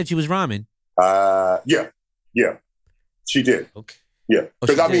no idea that you was rhyming. Yeah, she did. Okay. Yeah,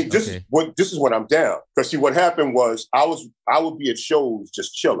 because I mean, this okay. is when I'm down. Because see, what happened was I would be at shows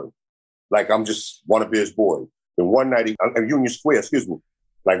just chilling, like I'm just one of his boys. And one night at Union Square, excuse me,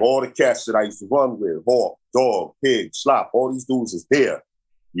 like all the cats that I used to run with, Hawk, Dog, Pig, Slop, all these dudes is there,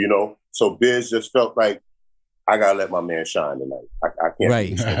 you know. So Biz just felt like I gotta let my man shine tonight. I can't.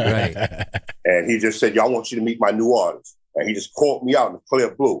 Right. And he just said, "Yo, I want you to meet my new artist." And he just called me out in the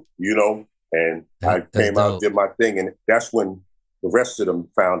clear blue, you know. And I came out, did my thing, and that's when the rest of them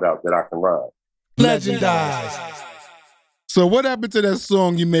found out that I can rhyme. Legendized. So what happened to that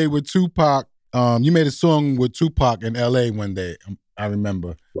song you made with Tupac? You made a song with Tupac in L.A. one day, I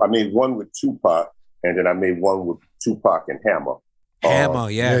remember. I made one with Tupac, and then I made one with Tupac and Hammer.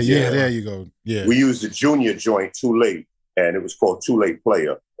 Yeah, there you go. Yeah. We used the Junior joint, Too Late, and it was called Too Late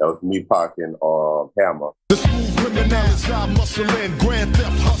Player. That was me, Pac, and Hammer. The smooth criminals, I'm muscling, grand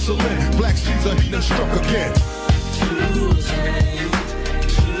theft hustling, Black Caesar, he done struck again.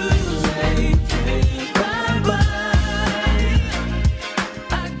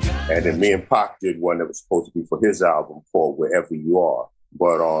 And then me and Pac did one that was supposed to be for his album called Wherever You Are.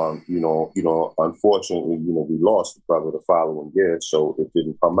 But unfortunately, we lost the brother the following year, so it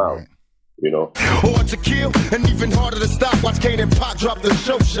didn't come out. Hard to kill and even harder to stop. Watch Kane and Pac drop the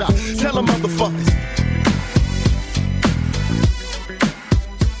show shot. Tell them motherfuckers.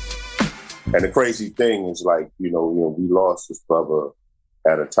 And the crazy thing is, like, we lost this brother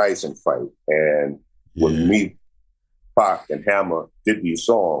at a Tyson fight, and when me, Pac, and Hammer did these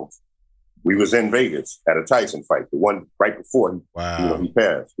songs, we was in Vegas at a Tyson fight, the one right before he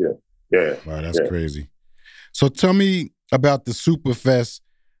passed. Yeah. Wow, that's crazy. So tell me about the Superfest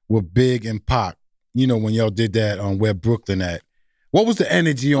with Big and Pac. When y'all did that on where Brooklyn at. What was the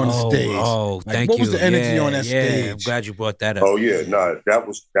energy on the stage? Thank you. What was the energy on that stage? I'm glad you brought that up. Oh yeah, that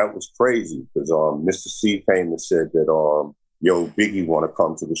was crazy because Mr. C came and said that yo, Biggie want to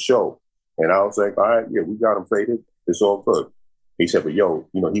come to the show, and I was like, all right, yeah, we got him faded. It's all good. He said, but yo,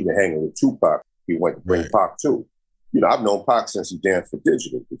 he been hanging with Tupac. He went to bring Pac too. I've known Pac since he danced for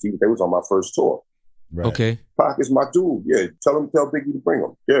Digital. They was on my first tour. Right. Okay. Pac is my dude. Yeah, tell Biggie to bring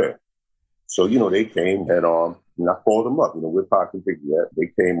him. Yeah. So, they came and I called them up, with Pac and Biggie. They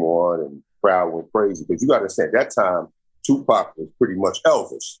came on and the crowd went crazy. Because you got to say, at that time, Tupac was pretty much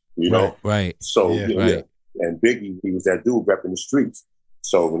Elvis, know? Right. So, yeah. And Biggie, he was that dude repping the streets.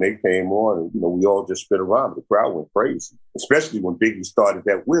 So when they came on, we all just spit around. The crowd went crazy, especially when Biggie started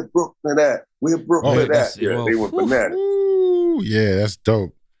that, where Brooklyn at? Where Brooklyn at? Yeah, they went bananas. Yeah, that's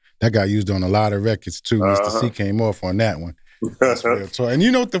dope. That got used on a lot of records too. Mr. C came off on that one. That's real talk. And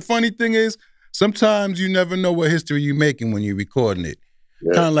you know what the funny thing is? Sometimes you never know what history you're making when you're recording it.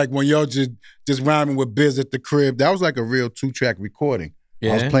 Yeah. Kind of like when y'all just rhyming with Biz at the crib. That was like a real 2-track recording.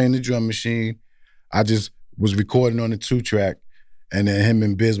 Yeah. I was playing the drum machine. I just was recording on the 2-track. And then him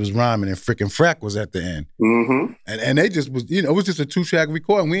and Biz was rhyming, and frickin' Frack was at the end. Mm-hmm. And they just was, it was just a 2-track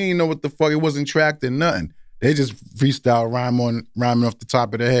recording. We didn't know what the fuck, it wasn't tracked and nothing. They just freestyle rhyming off the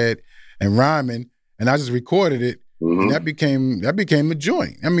top of their head and rhyming, and I just recorded it, and that became a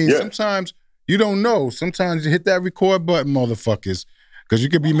joint. I mean, sometimes you don't know. Sometimes you hit that record button, motherfuckers, because you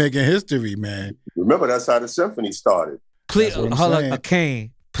could be making history, man. Remember, that's how the symphony started. Please, hold on,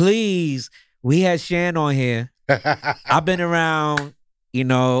 Kane. Please, we had Shan on here. I've been around,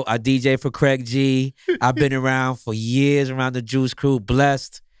 I DJ for Craig G. I've been around for years around the Juice Crew,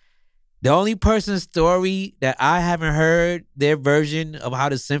 blessed. The only person's story that I haven't heard their version of how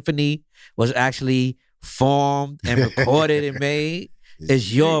the symphony was actually formed and recorded and made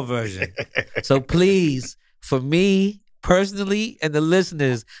is your version. So please, for me personally and the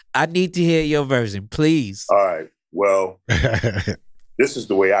listeners, I need to hear your version, please. All right. Well, this is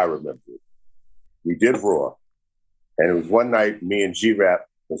the way I remember it. We did Raw. And it was one night, me and G-Rap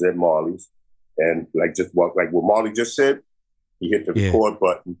was at Marley's. And like what Marley just said, he hit the record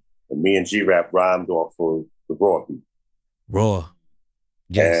button. And me and G-Rap rhymed off of the Raw beat. Raw.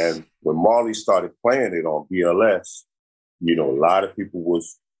 Yes. And when Marley started playing it on BLS, a lot of people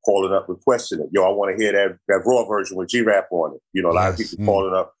was calling up requesting it. Yo, I want to hear that Raw version with G-Rap on it. A lot of people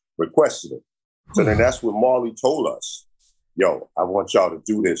calling up requesting it. So then that's when Marley told us, yo, I want y'all to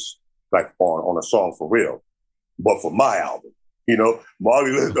do this like on a song for real. But for my album,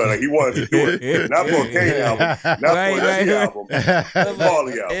 Marley looked like he wanted to do it. Not for a Kane album, not for his album, for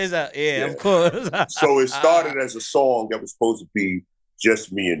Marley album. Of course. So it started as a song that was supposed to be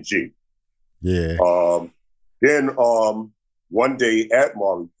just me and G. Yeah. Then one day at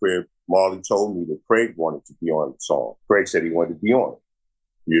Marley's crib, Marley told me that Craig wanted to be on the song. Craig said he wanted to be on it,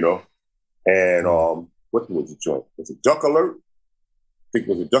 you know? And what was the joint? Was it Duck Alert? I think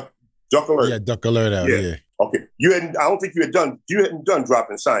it was a Duck Alert. Yeah, Duck Alert out, yeah. Okay. I don't think you hadn't done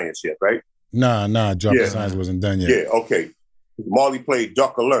Dropping Science yet, right? Nah, Dropping Science wasn't done yet. Yeah, okay. Marley played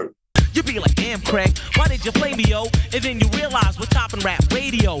Duck Alert. You be like, damn, Craig, why did you play me, yo? And then you realize we're topping rap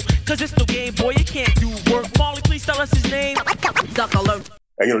radio. Cause it's no game, boy, you can't do work. Marley, please tell us his name. Duck Alert.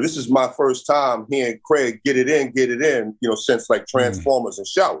 And, you know, this is my first time hearing Craig get it in, you know, since like Transformers and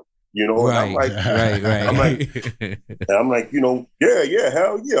Shout, you know? Right, and I'm like, right. I'm like, you know, yeah,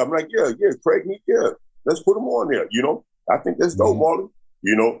 hell yeah. I'm like, yeah, Craig, let's put him on there, you know? I think that's dope, Marley,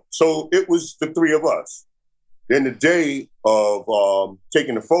 you know? So it was the three of us. Then the day of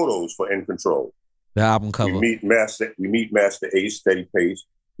taking the photos for In Control, the album cover, we meet Master Ace, Steady Pace,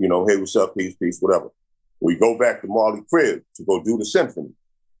 you know, hey, what's up, peace, whatever. We go back to Marley crib to go do the symphony.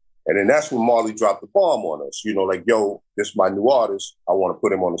 And then that's when Marley dropped the bomb on us, you know, like, yo, this is my new artist. I want to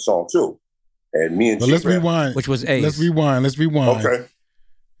put him on the song too. And me and let's rewind. Which was Ace. Let's rewind. Okay.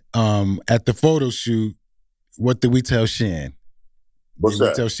 At the photo shoot, what did we tell Shan? What's that?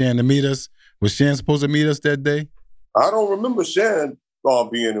 Did we tell Shan to meet us? Was Shan supposed to meet us that day? I don't remember Shan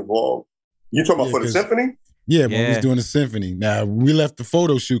being involved. You talking about for the symphony? Yeah, when we was doing the symphony. Now, we left the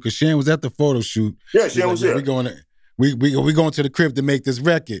photo shoot because Shan was at the photo shoot. Yeah, Shan was there. We going to the crib to make this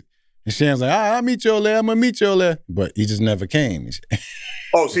record. And Shan's like, I'll meet you there. I'm going to meet you there. But he just never came.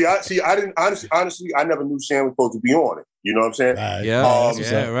 I didn't, honestly, I never knew Shan was supposed to be on it. You know what I'm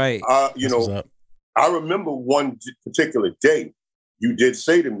saying? Right. You know, I remember one particular day you did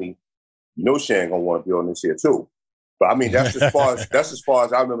say to me, you know, Shan gonna want to be on this here too. But I mean, that's as far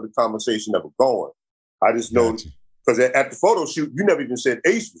as I remember the conversation ever going. I just know because at the photo shoot, you never even said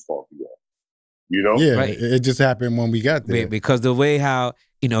Ace was going to be on. You know? Yeah, it just happened when we got there. Because the way how,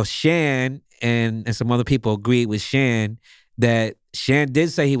 you know, Shan and some other people agreed with Shan that Shan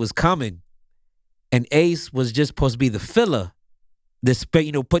did say he was coming, and Ace was just supposed to be the filler,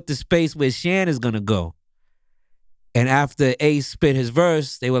 put the space where Shan is gonna go. And after Ace spit his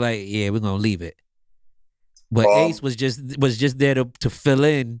verse, they were like, "Yeah, we're gonna leave it." But Ace was just there to fill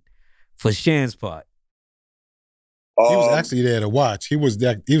in for Shan's part. He was actually there to watch. He was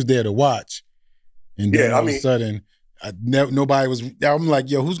there to watch, and then all of a sudden, nobody was. I'm like,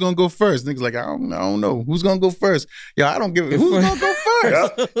 "Yo, who's gonna go first?" Niggas like, "I don't know. Who's gonna go first?" Yo, I don't give a. Who's gonna go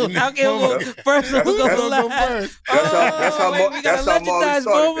first? I'll give go first. Who's gonna go first? That's how Marley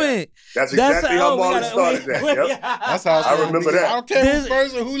started. That's exactly how Marley started that. Yep. That's how I remember that. I don't care who's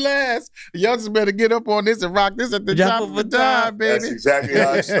first or who last. Y'all just better get up on this and rock this at the top of the time, baby. That's exactly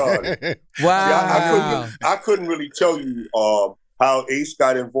how it started. Wow. See, I couldn't really tell you how Ace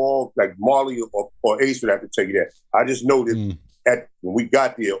got involved. Like Marley or Ace would have to tell you that. I just know that when we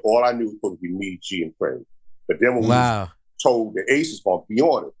got there, all I knew was supposed to be me, G, and Craig. But then when we was told that Ace is going to be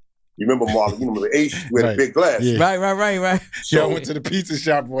on it, you remember Marley? You remember Ace with a big glass? Yeah. Right. So I went to the pizza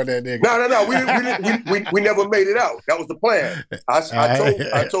shop for that nigga. No. We never made it out. That was the plan. I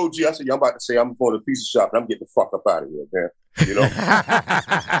told G, I said, I'm about to say I'm going to the pizza shop and I'm getting the fuck up out of here, man. You know?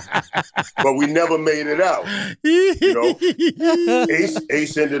 But we never made it out. You know?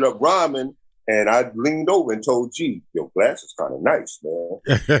 Ace ended up rhyming, and I leaned over and told G, yo, Glass is kind of nice, man.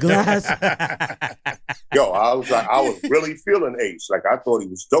 Glass. Yo, I was really feeling Ace. Like, I thought he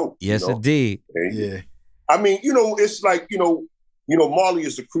was dope. Yes, indeed. Yeah. I mean, you know, it's like, you know, Marley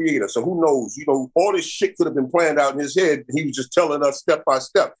is the creator, so who knows? You know, all this shit could have been planned out in his head. He was just telling us step by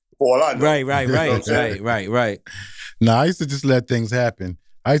step. For all I know. Right. No, I used to just let things happen.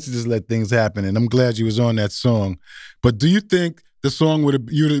 And I'm glad you was on that song. But do you think the song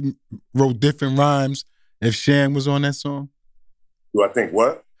you'd have wrote different rhymes if Shan was on that song? Do I think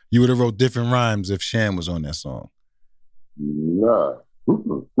what? You would have wrote different rhymes if Shan was on that song. Nah.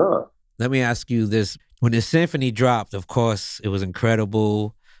 Let me ask you this. When the symphony dropped, of course, it was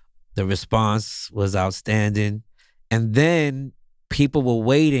incredible. The response was outstanding. And then people were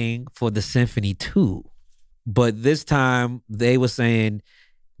waiting for the Symphony 2. But this time, they were saying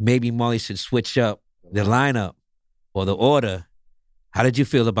maybe Marley should switch up the lineup or the order. How did you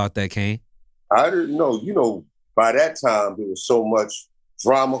feel about that, Kane? I didn't know. You know, by that time, there was so much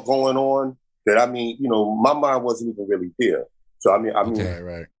drama going on that, I mean, you know, my mind wasn't even really there. So, I mean,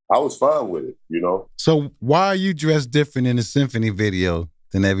 right. I was fine with it, you know? So why are you dressed different in the Symphony video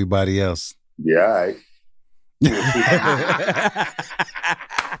than everybody else? Yeah, all right.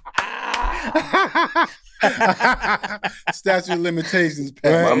 Statute of limitations.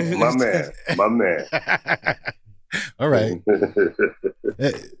 My man. All right.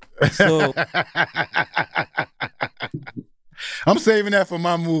 So I'm saving that for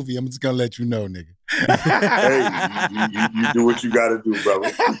my movie. I'm just gonna let you know, nigga. Hey, you do what you got to do,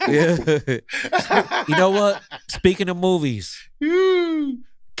 brother. Yeah. You know what? Speaking of movies,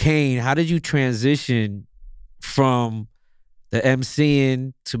 Kane, how did you transition from the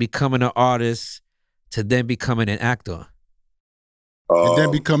MCing to becoming an artist to then becoming an actor? And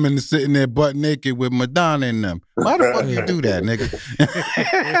then becoming sitting there butt naked with Madonna in them. Why the fuck you do that,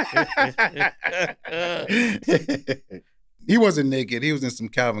 nigga? He wasn't naked. He was in some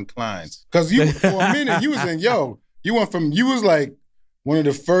Calvin Kleins. Because you, for a minute, you was in, you was like one of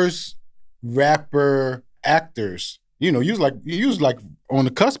the first rapper actors. You know, you was like on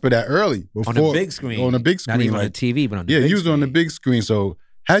the cusp of that early. On the big screen. On the big screen. Not even like, on the TV, but on the big screen. Yeah, you was on the big screen. So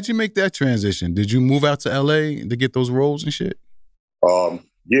how'd you make that transition? Did you move out to LA to get those roles and shit?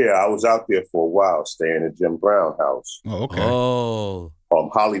 Yeah, I was out there for a while, staying at Jim Brown house. Oh, okay. Oh.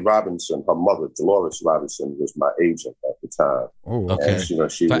 Holly Robinson, her mother, Dolores Robinson, was my agent at the time. Oh, okay.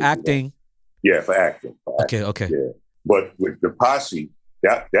 And, she for was, acting? Yeah, for acting. Okay. Yeah. But with the Posse,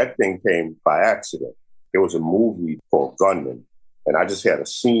 that thing came by accident. There was a movie called Gunman, and I just had a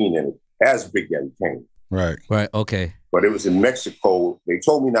scene in it as Big Daddy Kane. Right. Right, okay. But it was in Mexico. They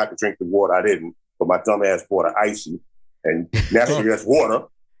told me not to drink the water. I didn't, but my dumb ass bought an icy. And naturally, that's water.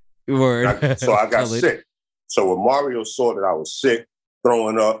 Word. So I got sick. So when Mario saw that I was sick,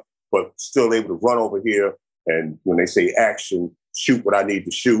 throwing up, but still able to run over here, and when they say action, shoot what I need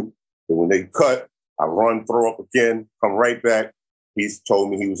to shoot. And when they cut, I run, throw up again, come right back. He's told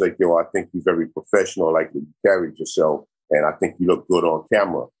me, he was like, yo, I think you're very professional, like you carried yourself, and I think you look good on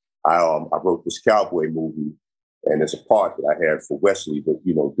camera. I wrote this cowboy movie, and there's a part that I had for Wesley, but,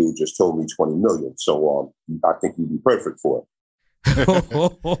 dude just told me $20 million. So I think you'd be perfect for it.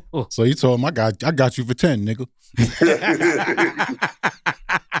 So you told him, I got you for 10, nigga.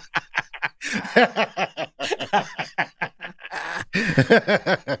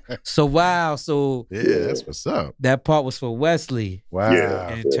 So wow, so yeah, that's what's up. That part was for Wesley. Wow. Yeah.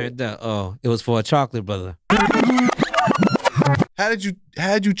 And it turned out, it was for a chocolate brother. How did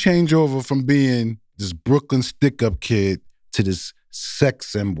you change over from being this Brooklyn stick-up kid to this sex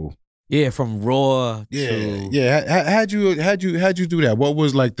symbol? Yeah, from Raw to... Yeah. How'd you do that? What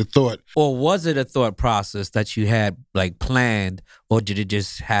was like the thought? Or was it a thought process that you had like planned, or did it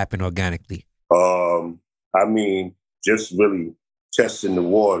just happen organically? I mean, just really testing the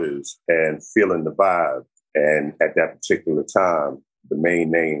waters and feeling the vibe. And at that particular time, the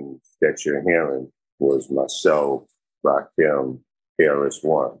main names that you're hearing was myself, Rakim,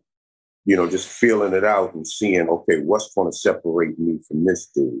 KRS-One. Just feeling it out and seeing, okay, what's going to separate me from this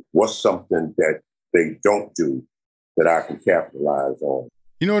dude? What's something that they don't do that I can capitalize on?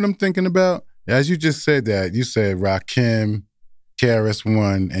 You know what I'm thinking about? As you just said that, you said Rakim,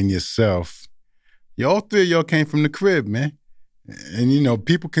 KRS-One, and yourself. All three of y'all came from the crib, man. And,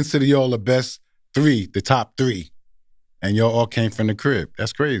 people consider y'all the best three, the top three. And y'all all came from the crib.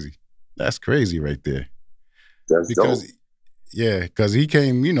 That's crazy. That's crazy right there. That's dope. Yeah, because he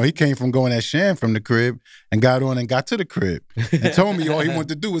came from going at Sham from the crib and got on and got to the crib and told me all he wanted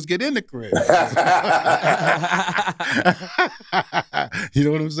to do was get in the crib. You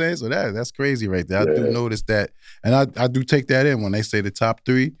know what I'm saying? So that's crazy right there. I do notice that. And I do take that in when they say the top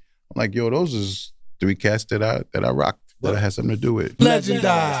three. I'm like, yo, those is three cats that I rocked, that I had something to do with.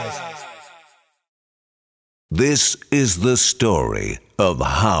 Legendized. This is the story of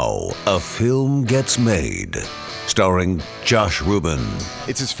how a film gets made. Starring Josh Rubin.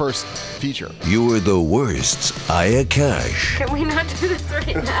 It's his first feature. You Are the Worst's Aya Cash. Can we not do this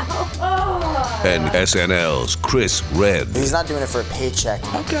right now? And SNL's Chris Red. He's not doing it for a paycheck.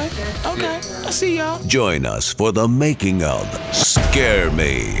 Okay. I see y'all. Join us for the making of Scare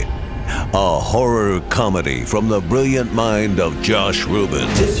Me, a horror comedy from the brilliant mind of Josh Rubin.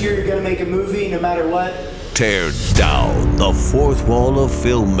 This year you're gonna make a movie no matter what. Tear down the fourth wall of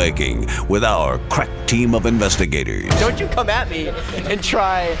filmmaking with our crack team of investigators. Don't you come at me and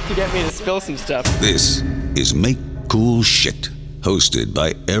try to get me to spill some stuff. This is Make Cool Shit, hosted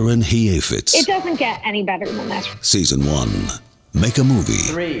by Aaron Hiefitz. It doesn't get any better than this. Season 1. Make a movie.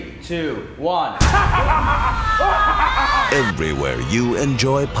 3, 2, 1. Everywhere you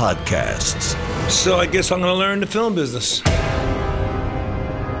enjoy podcasts. So I guess I'm gonna learn the film business.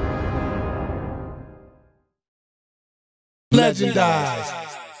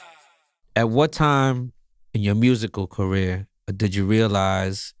 Legendized. At what time in your musical career did you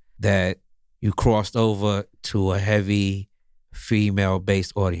realize that you crossed over to a heavy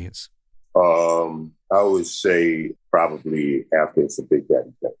female-based audience? I would say probably after It's a Big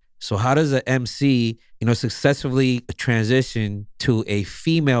Daddy Kane. So how does an MC, successfully transition to a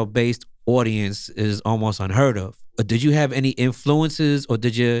female-based audience is almost unheard of? did you have any influences or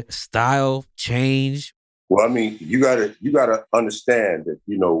did your style change? Well, I mean, you gotta understand that,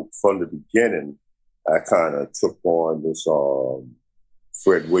 you know, from the beginning, I kind of took on this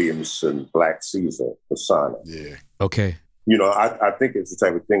Fred Williamson Black Caesar persona. Yeah. Okay. You know, I think it's the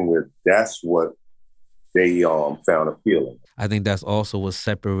type of thing where that's what they found appealing. I think that's also what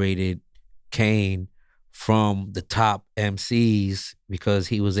separated Kane from the top MCs, because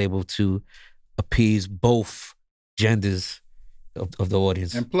he was able to appease both genders of the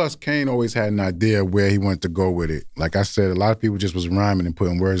audience. And plus, Kane always had an idea where he wanted to go with it. Like I said, a lot of people just was rhyming and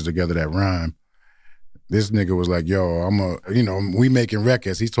putting words together that rhyme. This nigga was like, yo, we making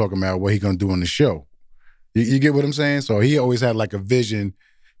records. He's talking about what he gonna do on the show. You get what I'm saying? So he always had like a vision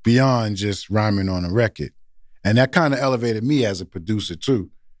beyond just rhyming on a record. And that kind of elevated me as a producer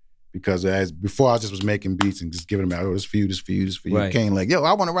too. Because before I just was making beats and just giving them out, oh, this for you, this for you, this for you. Right. Kane like, yo,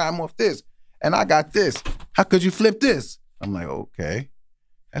 I want to rhyme off this. And I got this. How could you flip this? I'm like, okay.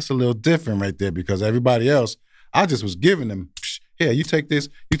 That's a little different right there, because everybody else, I just was giving them, here, you take this,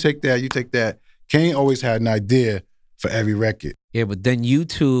 you take that, you take that. Kane always had an idea for every record. Yeah, but then you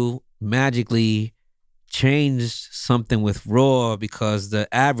two magically changed something with Raw, because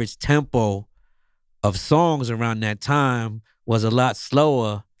the average tempo of songs around that time was a lot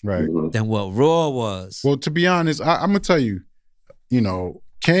slower than what Raw was. Well, to be honest, I'm going to tell you, you know,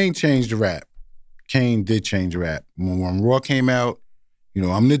 Kane changed the rap. Kane did change the rap. When Raw came out, you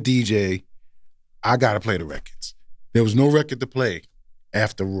know, I'm the DJ. I got to play the records. There was no record to play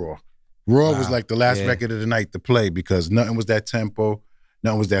after Raw. Raw was like the last record of the night to play, because nothing was that tempo,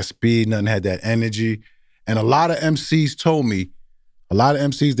 nothing was that speed, nothing had that energy. And a lot of MCs told me, a lot of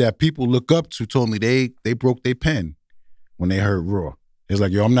MCs that people look up to told me they broke their pen when they heard Raw. It's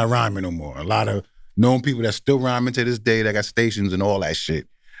like, yo, I'm not rhyming no more. A lot of known people that still rhyming to this day, that got stations and all that shit,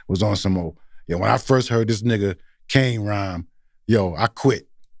 was on some old, yo, when I first heard this nigga Kane rhyme, yo, I quit.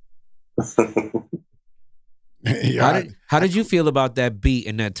 How did you feel about that beat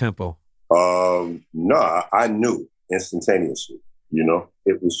and that tempo? No, I knew instantaneously, you know?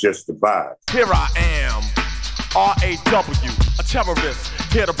 It was just the vibe. Here I am, R.A.W., a terrorist,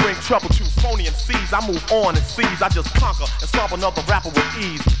 here to bring trouble to phony MCs. I move on and seize, I just conquer and stomp another rapper with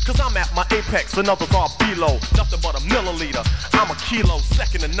ease. Cause I'm at my apex and others are below. Nothing but a milliliter, I'm a kilo,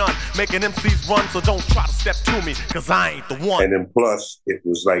 second to none. Making MCs run, so don't try to step to me, cause I ain't the one. And then plus, it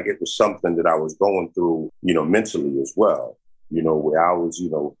was something that I was going through, you know, mentally as well. You know, where I was,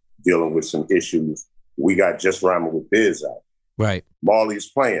 you know, dealing with some issues. We got Just Rhyming with Biz out. Right. Marley's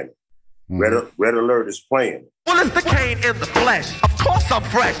playing it. Red Alert is playing it. Well, it's the Kane in the flesh. Of course I'm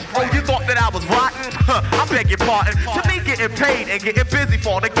fresh. Oh, you thought that I was rotten? I beg your pardon. To me, getting paid and getting busy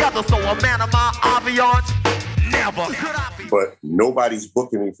fall together. So a man of my ambiance, never could I be. But nobody's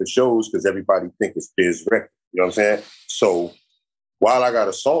booking me for shows because everybody think it's Biz record. You know what I'm saying? So while I got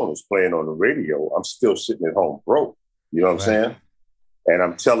a song that's playing on the radio, I'm still sitting at home broke. You know what I'm saying? And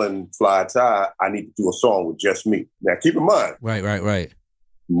I'm telling Fly Ty, I need to do a song with just me. Now, keep in mind. Right.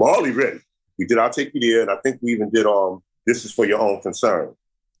 Marley ready. We did I'll Take You There, and I think we even did This Is For Your Own Concern.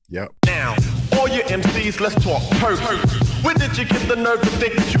 Yep. Now, all you MCs, let's talk purpose. When did you get the nerve to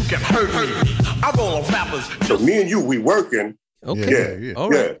think that you can hurt me? I roll on rappers. So me and you, we working. Okay. Yeah. All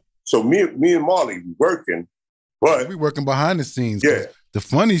right. So me and Marley, we working, but we working behind the scenes. Yeah. The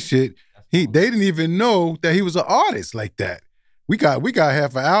funny shit, they didn't even know that he was an artist like that. We got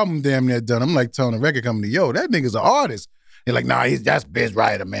half an album damn near done. I'm like telling the record company, yo, that nigga's an artist. They're like, nah, that's Biz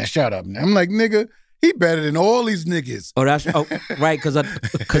Ryder, man. Shut up. I'm like, nigga, he better than all these niggas. Oh, that's right. Because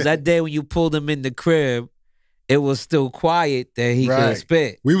that day when you pulled him in the crib, it was still quiet that he could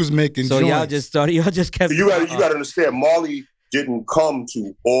spit. We was making so joints. y'all just kept. You got to understand, Marley didn't come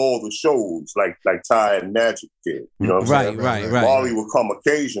to all the shows like Ty and Magic did. You know what I'm saying? Right. Marley would come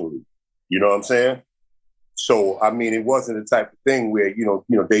occasionally. You know what I'm saying? So I mean, it wasn't the type of thing where you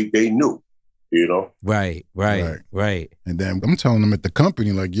know they knew. You know? Right. And then I'm telling them at the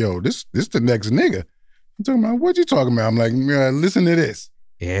company, like, yo, this the next nigga. I'm talking about, what you talking about? I'm like, listen to this.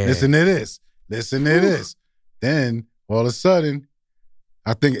 Yeah. Listen to this. Listen to this. Then, all of a sudden,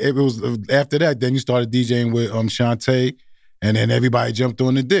 I think it was after that, then you started DJing with Shantae, and then everybody jumped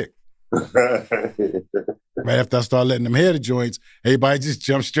on the dick. Right after I started letting them hear the joints, everybody just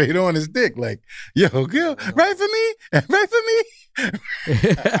jumped straight on his dick. Like, yo, girl, right for me? Right for me?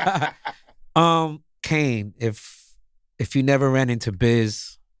 Kane, if you never ran into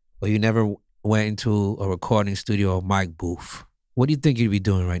Biz or you never went into a recording studio or mic booth, what do you think you'd be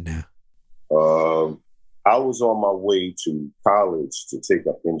doing right now? I was on my way to college to take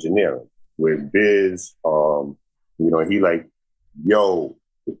up engineering with Biz. You know, he like, yo,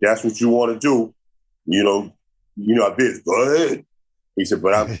 if that's what you want to do, you know, you know, Biz, go ahead. He said,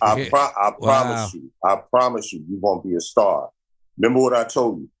 but I promise you, you're going to be a star. Remember what I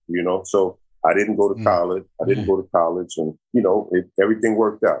told you, you know? So I didn't go to college. And, you know, everything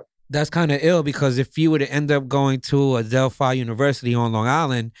worked out. That's kind of ill because if you were to end up going to a Delphi University on Long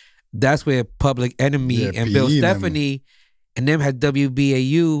Island, that's where Public Enemy and Bill Stephanie and them had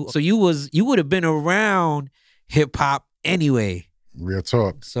WBAU. So you would have been around hip hop anyway. Real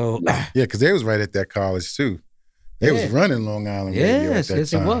talk. So yeah, because they was right at that college too. They was running Long Island radio at that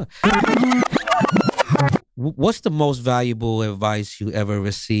time. It was. What's the most valuable advice you ever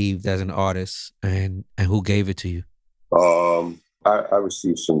received as an artist, and who gave it to you? I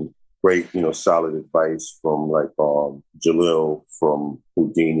received some great, you know, solid advice from like Jalil from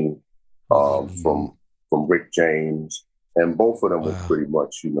Houdini, from Rick James, and both of them were pretty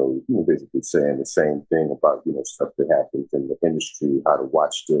much, you know, basically saying the same thing about, you know, stuff that happens in the industry, how to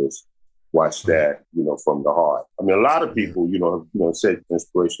watch this, watch that, you know, from the heart. I mean, a lot of people, you know, said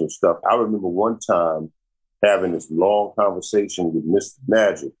inspirational stuff. I remember one time having this long conversation with Mr.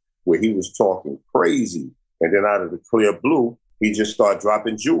 Magic where he was talking crazy, and then out of the clear blue, he just started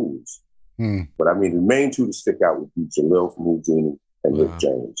dropping jewels. But I mean, the main two to stick out would be Jalil from Houdini and Rick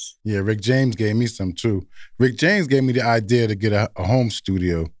James. Yeah, Rick James gave me some too. Rick James gave me the idea to get a home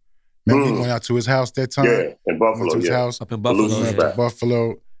studio. Remember we went out to his house that time? Yeah, in Buffalo. Went to his house. Up in Buffalo.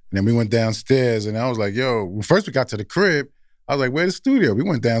 Buffalo. And then we went downstairs and I was like, yo, first we got to the crib. I was like, where's the studio? We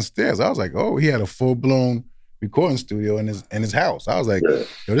went downstairs. I was like, oh, he had a full-blown recording studio in his house. I was like, yo,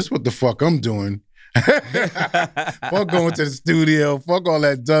 this is what the fuck I'm doing. Fuck going to the studio. Fuck all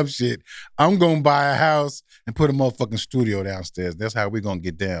that dumb shit. I'm gonna buy a house and put a motherfucking studio downstairs. That's how we're gonna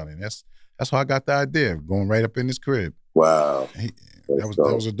get down. And that's how I got the idea. Going right up in his crib. Wow.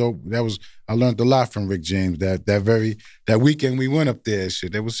 That was a dope. I learned a lot from Rick James. That weekend we went up there,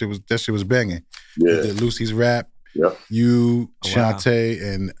 shit. That shit was banging. Yeah. We did Lucy's Rap. Yep. You,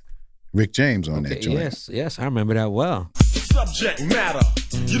 Shantae, and Rick James on that joint. Yes, I remember that well. Subject matter,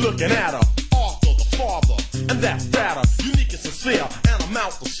 you looking at her, author, the father, and that's better, unique and sincere, and I'm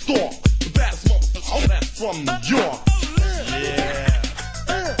out the store. The baddest motherfucker, that's from New York. Yeah,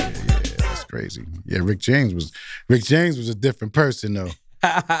 that's crazy. Yeah, Rick James was a different person though.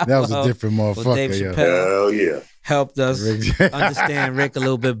 That was a different motherfucker. Dave yo. Hell yeah. Helped us understand Rick a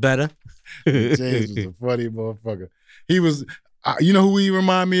little bit better. Rick James was a funny motherfucker. He was, you know who he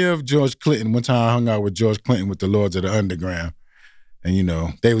remind me of? George Clinton. One time I hung out with George Clinton with the Lords of the Underground. And you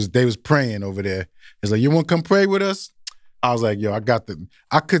know, they was praying over there. He's like, you want to come pray with us? I was like, yo, I got them.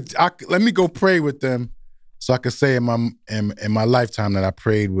 I could let me go pray with them so I could say in my lifetime that I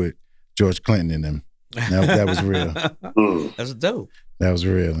prayed with George Clinton and them. That was real. That's dope. That was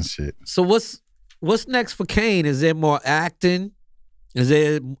real and shit. So what's next for Kane? Is there more acting? Is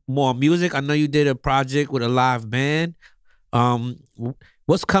there more music? I know you did a project with a live band.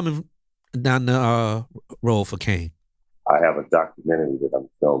 What's coming down the road for Kane? I have a documentary that I'm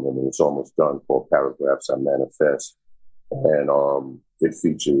filming, and it's almost done, called Paragraphs I Manifest. And it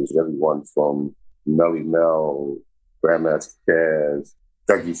features everyone from Melly Mel, Grandmaster Caz,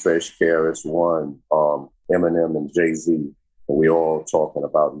 Dougie Fresh, KRS-One, Eminem, and Jay-Z. And we all talking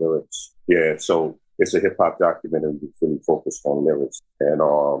about lyrics. Yeah, so it's a hip-hop documentary that's really focused on lyrics. And,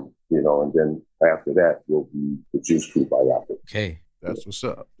 you know, and then after that will be the Juice Crew biopic. Okay. That's what's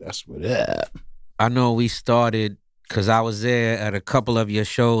up. That's what up. I know we started, because I was there at a couple of your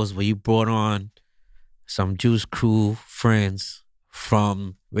shows where you brought on some Juice Crew friends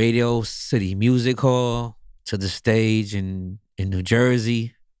from Radio City Music Hall to the stage in New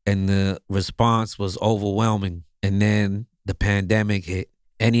Jersey, and the response was overwhelming. And then the pandemic hit.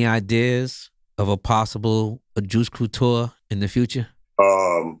 Any ideas of a possible Juice Crew tour in the future?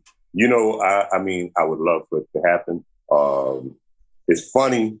 You know, I mean, I would love for it to happen. It's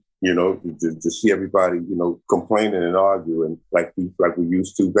funny, you know, to see everybody, you know, complaining and arguing like we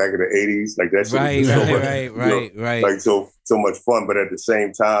used to back in the 80s. Like that shit right. Like so much fun. But at the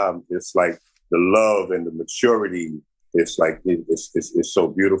same time, it's like the love and the maturity. It's like it's so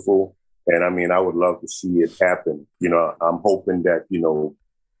beautiful. And I mean, I would love to see it happen. You know, I'm hoping that, you know,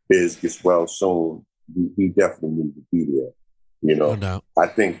 Biz gets well soon. He definitely needs to be there. You know, no. I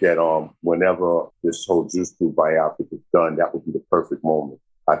think that whenever this whole Juice Crew biopic is done, that would be the perfect moment.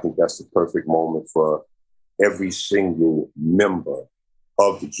 I think that's the perfect moment for every single member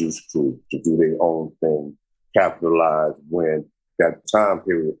of the Juice Crew to do their own thing, capitalize when that time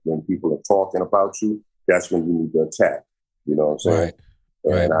period when people are talking about you, that's when you need to attack. You know what I'm saying?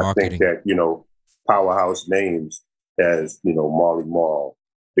 Right. And I think that, you know, powerhouse names as, you know, Marley Marl,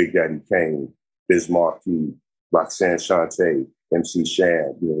 Big Daddy Kane, Biz Markie, Roxanne Shante, MC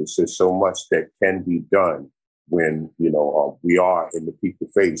Shan, you know, there's just so much that can be done when, we are in the people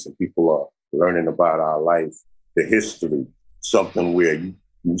face and people are learning about our life, the history, something where you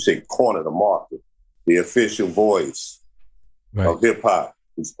say corner the market, the official voice of hip hop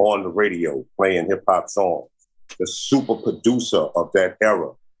is on the radio playing hip hop songs. The super producer of that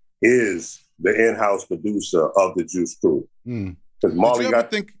era is the in-house producer of the Juice Crew. Because Marley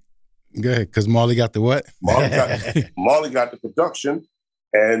Go ahead, because Marley got the what? Marley got the production,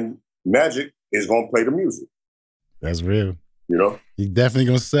 and Magic is going to play the music. That's real. He definitely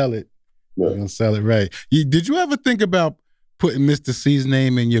going to sell it. Yeah. He's going to sell it right. Did you ever think about putting Mr. C's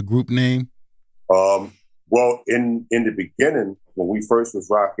name in your group name? Well, in the beginning, when we first was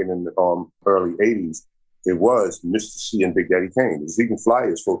rocking in the early 80s, it was Mr. C and Big Daddy Kane. There's even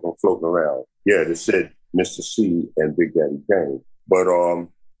flyers floating around. Yeah, that said Mr. C and Big Daddy Kane. But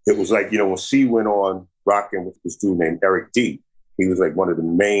it was like, when C went on rocking with this dude named Eric D, he was like one of the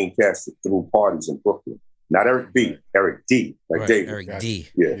main cats that threw parties in Brooklyn. Not Eric B, Eric D, like David. Eric D.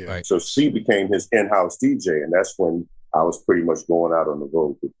 Yeah. Right. So C became his in-house DJ, and that's when I was pretty much going out on the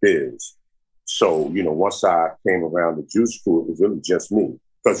road with Biz. So, once I came around the Juice Crew, it was really just me.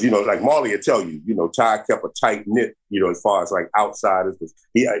 Because, like Marley would tell you, Ty kept a tight knit, as far as like outsiders.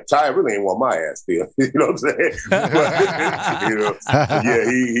 Ty really ain't want my ass there. You know what I'm saying? But,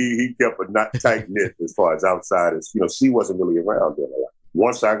 he kept a tight knit as far as outsiders. C wasn't really around there a lot.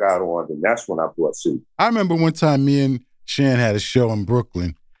 Once I got on, then that's when I brought C. I remember one time me and Shan had a show in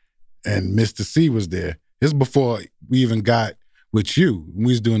Brooklyn and Mr. C was there. This is before we even got with you.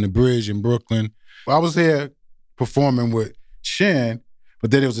 We was doing the Bridge in Brooklyn. I was here performing with Shan,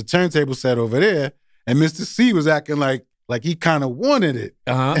 but then there was a turntable set over there, and Mr. C was acting like he kind of wanted it.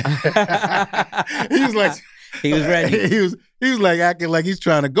 He was like, he was ready. He was like acting like he's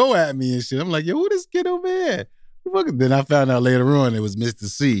trying to go at me and shit. I'm like, yo, who this kid over here? Then I found out later on it was Mr.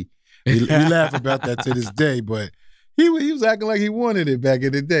 C. We laugh about that to this day, but he was acting like he wanted it back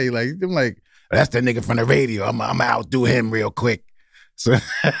in the day. Like I'm like, that's the nigga from the radio. I'm gonna outdo him real quick. So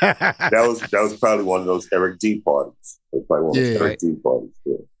that was probably one of those Eric D parties. It was probably one of those Eric D parties.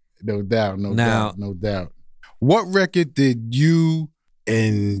 Yeah. No doubt. What record did you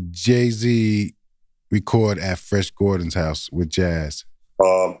and Jay-Z record at Fresh Gordon's house with Jazz?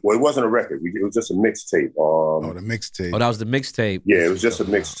 Well, it wasn't a record. It was just a mixtape. The mixtape. Oh, that was the mixtape. Yeah, it was just a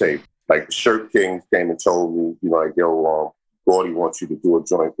mixtape. Like the Shirt King came and told me, like, yo, Gordy wants you to do a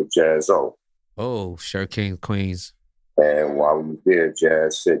joint with Jazz-O. Oh, Shirt King, Queens. And while we were there,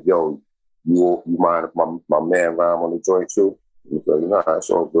 Jazz said, yo, you mind if my man rhyme on the joint too? He was like, nah, it's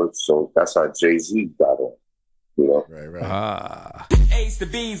all good. So that's how Jay-Z got on. Right. A's to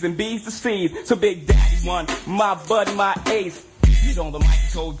B's and B's to C's. So Big Daddy won, my buddy, my ace. He's on the mic,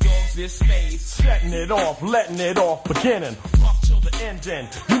 told dogs this space. Setting it off, letting it off, beginning. Rough till the ending,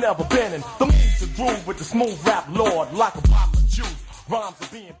 you never been in. The move to groove with the smooth rap lord. Like a bottle of juice, rhymes are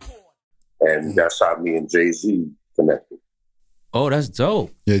being poured. And that's how me and Jay-Z connected. Oh, that's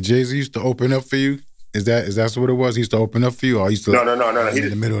dope. Yeah, Jay-Z used to open up for you? Is that what it was? He used to open up for you, or he used to? No. He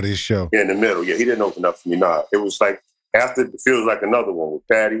in the middle of this show. Yeah, in the middle. Yeah, he didn't open up for me. Nah, it was like after it feels like another one with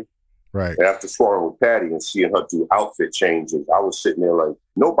Patty. Right. After touring with Patty and seeing her do outfit changes, I was sitting there like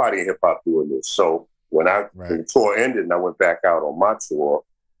nobody in hip hop doing this. So when the tour ended and I went back out on my tour,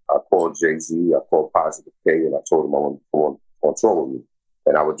 I called Jay-Z, I called Positive K, and I told him I wanted to come on tour with me.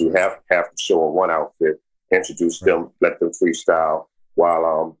 And I would do half the show in one outfit, introduce them, let them freestyle,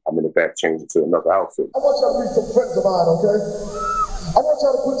 while I'm in the back changing to another outfit. I want y'all to be some friends of mine, okay? I want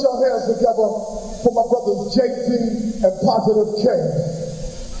y'all to put your hands together for my brothers Jay-Z and Positive K.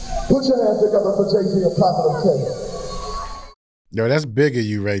 Put your hands together for Jay-Z and Positive K. Yo, that's big of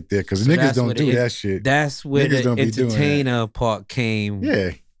you right there, because niggas don't do that shit. That's where the entertainer part came.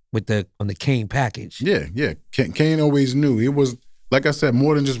 Yeah. On the Kane package. Yeah. Kane always knew. It was, like I said,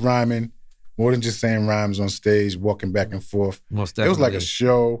 more than just rhyming, more than just saying rhymes on stage, walking back and forth. Most definitely. It was like a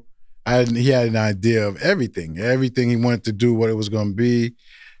show. He had an idea of everything he wanted to do, what it was going to be,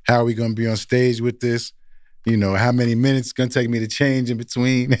 how we going to be on stage with this, how many minutes it's going to take me to change in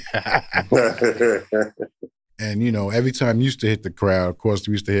between. And, every time you used to hit the crowd, of course,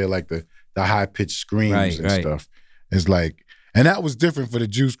 we used to hear like the high-pitched screams and stuff. It's like, and that was different for the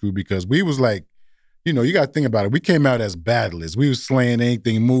Juice Crew because we was like, you got to think about it. We came out as battlers. We was slaying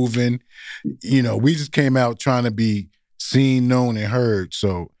anything moving. We just came out trying to be seen, known, and heard.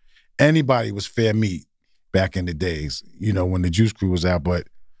 So anybody was fair meat back in the days, when the Juice Crew was out. But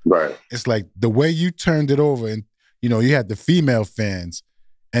it's like the way you turned it over and, you had the female fans.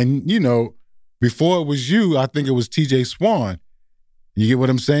 And, before it was you, I think it was TJ Swan. You get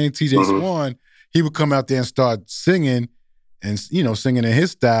what I'm saying? TJ Swan, he would come out there and start singing and, singing in his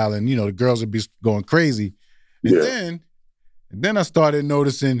style. And, the girls would be going crazy. And then I started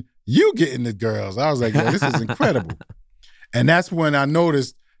noticing you getting the girls. I was like, yo, this is incredible. And that's when I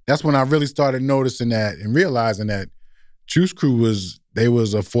really started noticing that and realizing that Juice Crew was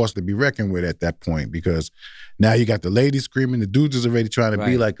a force to be reckoned with at that point, because now you got the ladies screaming, the dudes is already trying to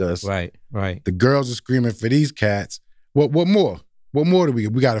be like us. Right. The girls are screaming for these cats. What more? What more do we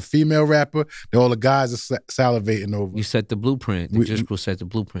get? We got a female rapper that all the guys are salivating over. You set the blueprint. The Juice Crew set the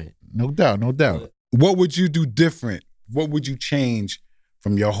blueprint. No doubt. What would you do different? What would you change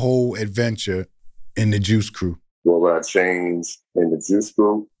from your whole adventure in the Juice Crew? What would I change in the Juice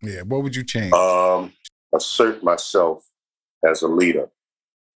Crew? Yeah, what would you change? Assert myself as a leader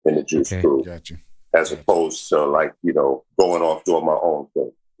in the Juice Crew. Got you. As opposed to going off doing my own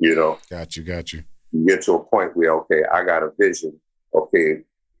thing, Got you. You get to a point where, okay, I got a vision. Okay,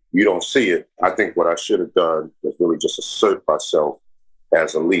 you don't see it. I think what I should have done was really just assert myself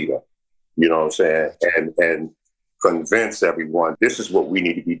as a leader. You know what I'm saying? And convince everyone, this is what we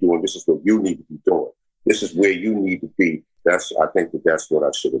need to be doing. This is what you need to be doing. This is where you need to be. I think that's what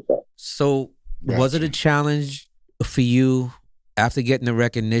I should have done. So was it a challenge for you after getting the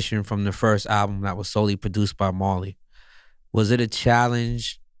recognition from the first album that was solely produced by Marley? Was it a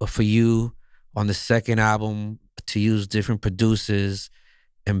challenge for you on the second album to use different producers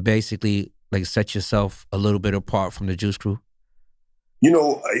and basically set yourself a little bit apart from the Juice Crew?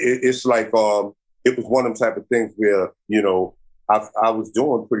 It's like it was one of them type of things where, I was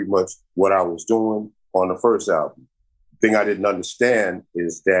doing pretty much what I was doing on the first album. The thing I didn't understand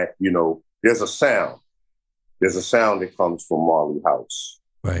is that, there's a sound. There's a sound that comes from Marley House.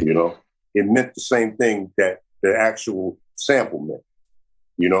 Right. It meant the same thing that the actual sample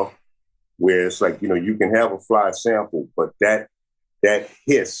meant, where it's like, you can have a fly sample, but that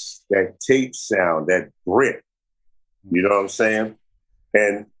hiss, that tape sound, that grit, you know what I'm saying?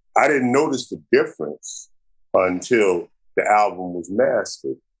 And I didn't notice the difference until the album was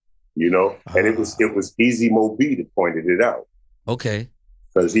mastered, and it was Easy Mo B that pointed it out. Okay.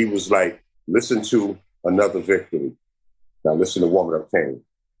 Because he was like, listen to Another Victory. Now listen to Woman of Pain.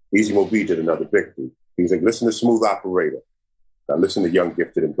 Easy Mo B did Another Victory. He was like, listen to Smooth Operator. Now listen to Young,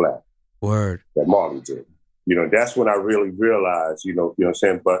 Gifted, and Black. Word. That Marley did. That's when I really realized, you know what I'm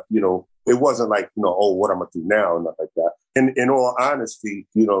saying? But, it wasn't like, oh, what I'm going to do now and nothing like that. And in all honesty,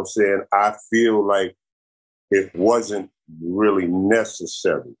 you know what I'm saying, I feel like it wasn't really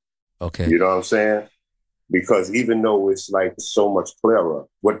necessary. Okay. You know what I'm saying? Because even though it's like so much clearer,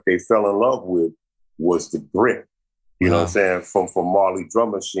 what they fell in love with was the grit. You know what I'm saying? From Marley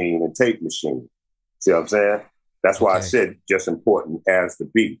Drum Machine and Tape Machine. See what I'm saying? That's why I said just important as the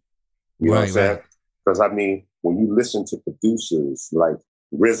beat. You know what I'm saying? Because when you listen to producers like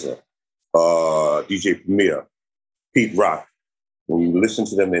RZA, DJ Premier, Pete Rock, when you listen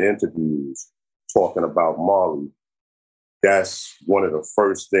to them in interviews talking about Marley, that's one of the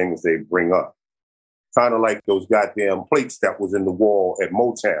first things they bring up. Kind of like those goddamn plates that was in the wall at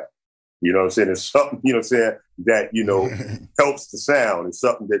Motown. You know what I'm saying? It's something, that, helps the sound. It's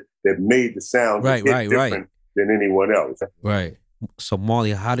something that made the sound different than anyone else. Right. So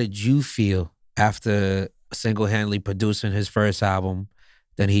Marley, how did you feel after single-handedly producing his first album?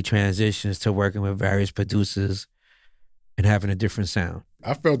 Then he transitions to working with various producers and having a different sound.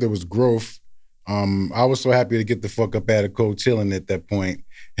 I felt there was growth. I was so happy to get the fuck up out of Cold Chillin' at that point.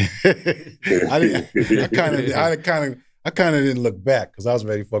 I kind of didn't look back because I was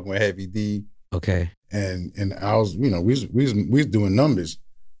ready fucking with Heavy D. Okay. And I was, we was doing numbers.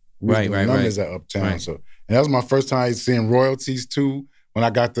 We was doing numbers at Uptown. Right. So, and that was my first time seeing royalties too. When I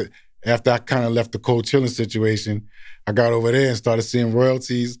got after I kind of left the Cold Chillin' situation, I got over there and started seeing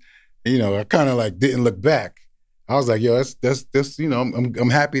royalties. I kind of didn't look back. I was like, yo, that's I'm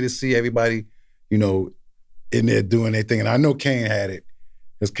happy to see everybody, in there doing their thing. And I know Kane had it,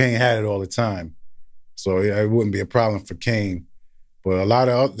 because Kane had it all the time. So it wouldn't be a problem for Kane. But a lot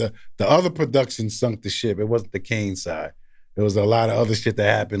of the other production sunk the ship. It wasn't the Kane side. There was a lot of other shit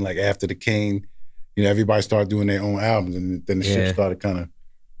that happened after the Kane, everybody started doing their own albums, and then the ship started kind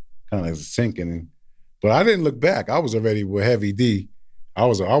of sinking. But I didn't look back. I was already with Heavy D. I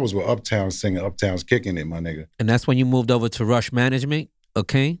was with Uptown singing. Uptown's kicking it, my nigga. And that's when you moved over to Rush Management,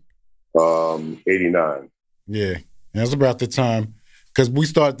 okay? 89. Yeah, and that's about the time, because we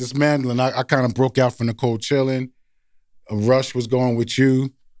started dismantling. I kind of broke out from the Cold Chillin'. Rush was going with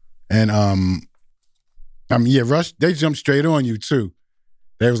you, and Rush, they jumped straight on you too.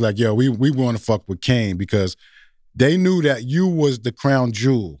 They was like, yo, we want to fuck with Kane, because they knew that you was the crown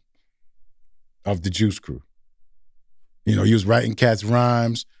jewel of the Juice Crew. You was writing cats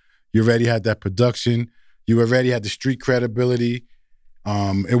rhymes. You already had that production. You already had the street credibility.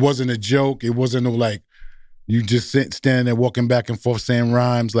 It wasn't a joke. It wasn't no You just standing there walking back and forth saying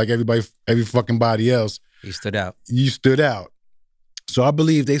rhymes like every fucking body else. He stood out. You stood out. So I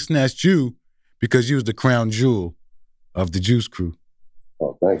believe they snatched you because you was the crown jewel of the Juice Crew.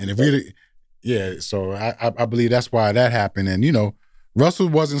 Oh, thank you. And if so I believe that's why that happened. And, you know, Russell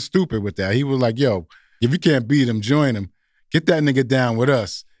wasn't stupid with that. He was like, yo, if you can't beat him, join him. Get that nigga down with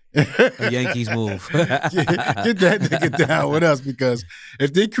us. A Yankees move. Get that nigga down with us, because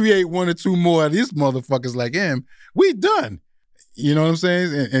if they create one or two more of these motherfuckers like him, we done. You know what I'm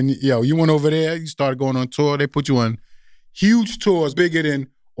saying? And yo, you went over there, you started going on tour. They put you on huge tours, bigger than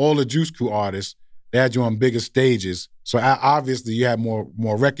all the Juice Crew artists. They had you on bigger stages. So obviously you had more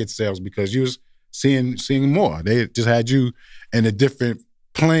record sales because you was seeing more. They just had you in a different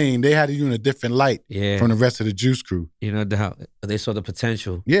plane. They had you in a different light from the rest of the Juice Crew. You know, they saw the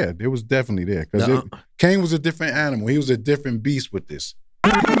potential. Yeah, it was definitely there. Because Kane was a different animal. He was a different beast with this.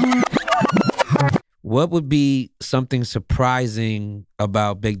 What would be something surprising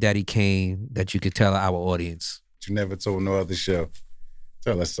about Big Daddy Kane that you could tell our audience? You never told no other show.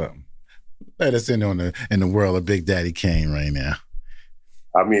 Tell us something. Let us in in the world of Big Daddy Kane right now.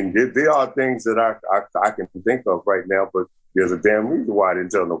 I mean, there are things that I can think of right now, but there's a damn reason why I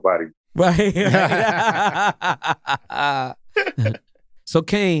didn't tell nobody. Right. So,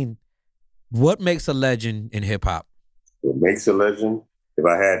 Kane, what makes a legend in hip hop? What makes a legend? If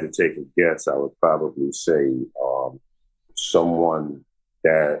I had to take a guess, I would probably say someone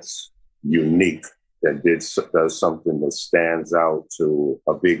that's unique, that does something that stands out to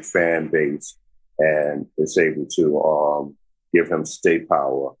a big fan base and is able to give him stay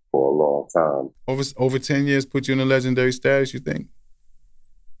power for a long time. Over 10 years put you in a legendary status, you think?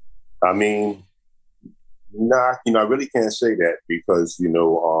 I mean, nah, you know, I really can't say that because, you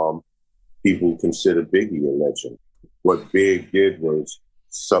know, people consider Biggie a legend. What Big did was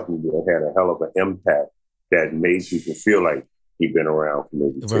something that had a hell of an impact that made people feel like he'd been around for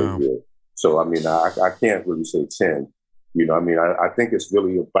maybe 10 years. So, I mean, I can't really say 10. You know, I mean, I think it's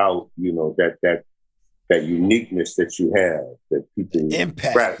really about, you know, that uniqueness that you have, that people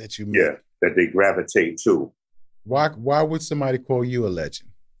impact that you make. Yeah, that they gravitate to. Why would somebody call you a legend?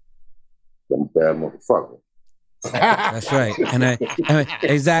 Them bad motherfucker. That's right, and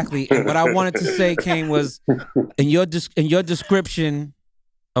exactly. And what I wanted to say, Kane, was in your description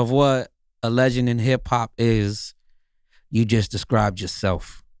of what a legend in hip hop is, you just described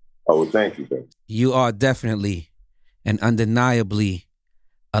yourself. Oh, thank you, baby. You are definitely and undeniably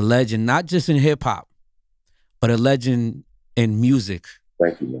a legend, not just in hip hop, but a legend in music.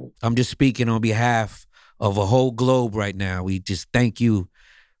 Thank you, man. I'm just speaking on behalf of a whole globe right now. We just thank you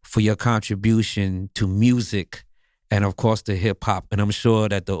for your contribution to music and, of course, to hip hop. And I'm sure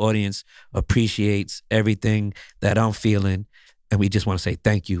that the audience appreciates everything that I'm feeling. And we just want to say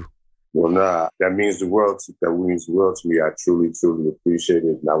thank you. Well, nah, that means the world. That means the world to me. I truly, truly appreciate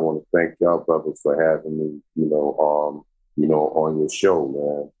it, and I want to thank y'all, brothers, for having me. You know, on your show,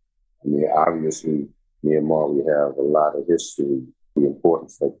 man. I mean, obviously, me and Marley have a lot of history. The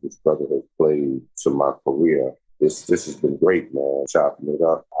importance that this brother has played to my career. This has been great, man. Chopping it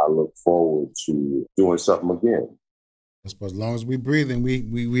up. I look forward to doing something again. As long as we breathing,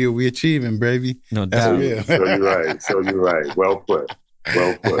 we achieving, baby. No doubt. So you're right. Well put.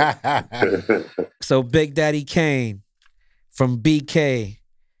 Well put. So Big Daddy Kane from BK,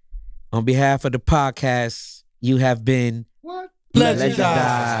 on behalf of the podcast, you have been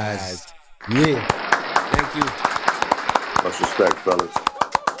legendized. Yeah. Thank you. Much respect, fellas.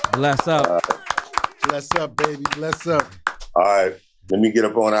 Bless up. Bless up, baby. Bless up. All right. Let me get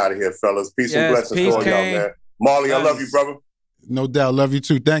up on out of here, fellas. Peace and blessings to all y'all, man. Marley, I love you, brother. No doubt. Love you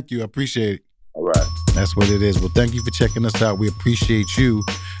too. Thank you. I appreciate it. All right. That's what it is. Well, thank you for checking us out. We appreciate you.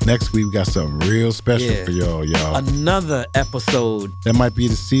 Next week, we got something real special for y'all. Another episode. That might be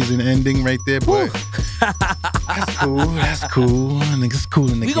the season ending right there, but that's cool. That's cool. Niggas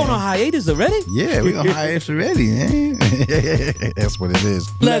cool in the We going on hiatus already? Yeah, we on hiatus already, man. That's what it is.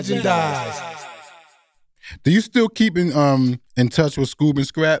 Legendized. Do you still keep in touch with Scoob and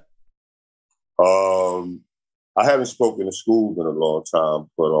Scrap? I haven't spoken to Scoob in a long time,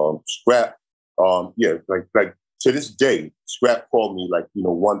 but Scrap, yeah, like to this day, Scrap called me like,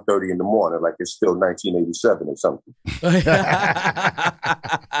 1:30 in the morning, like it's still 1987 or something.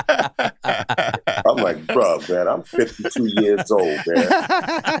 I'm like, bro, man, I'm 52 years old, man.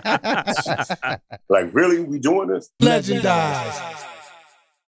 Like, really? We doing this? Legendized.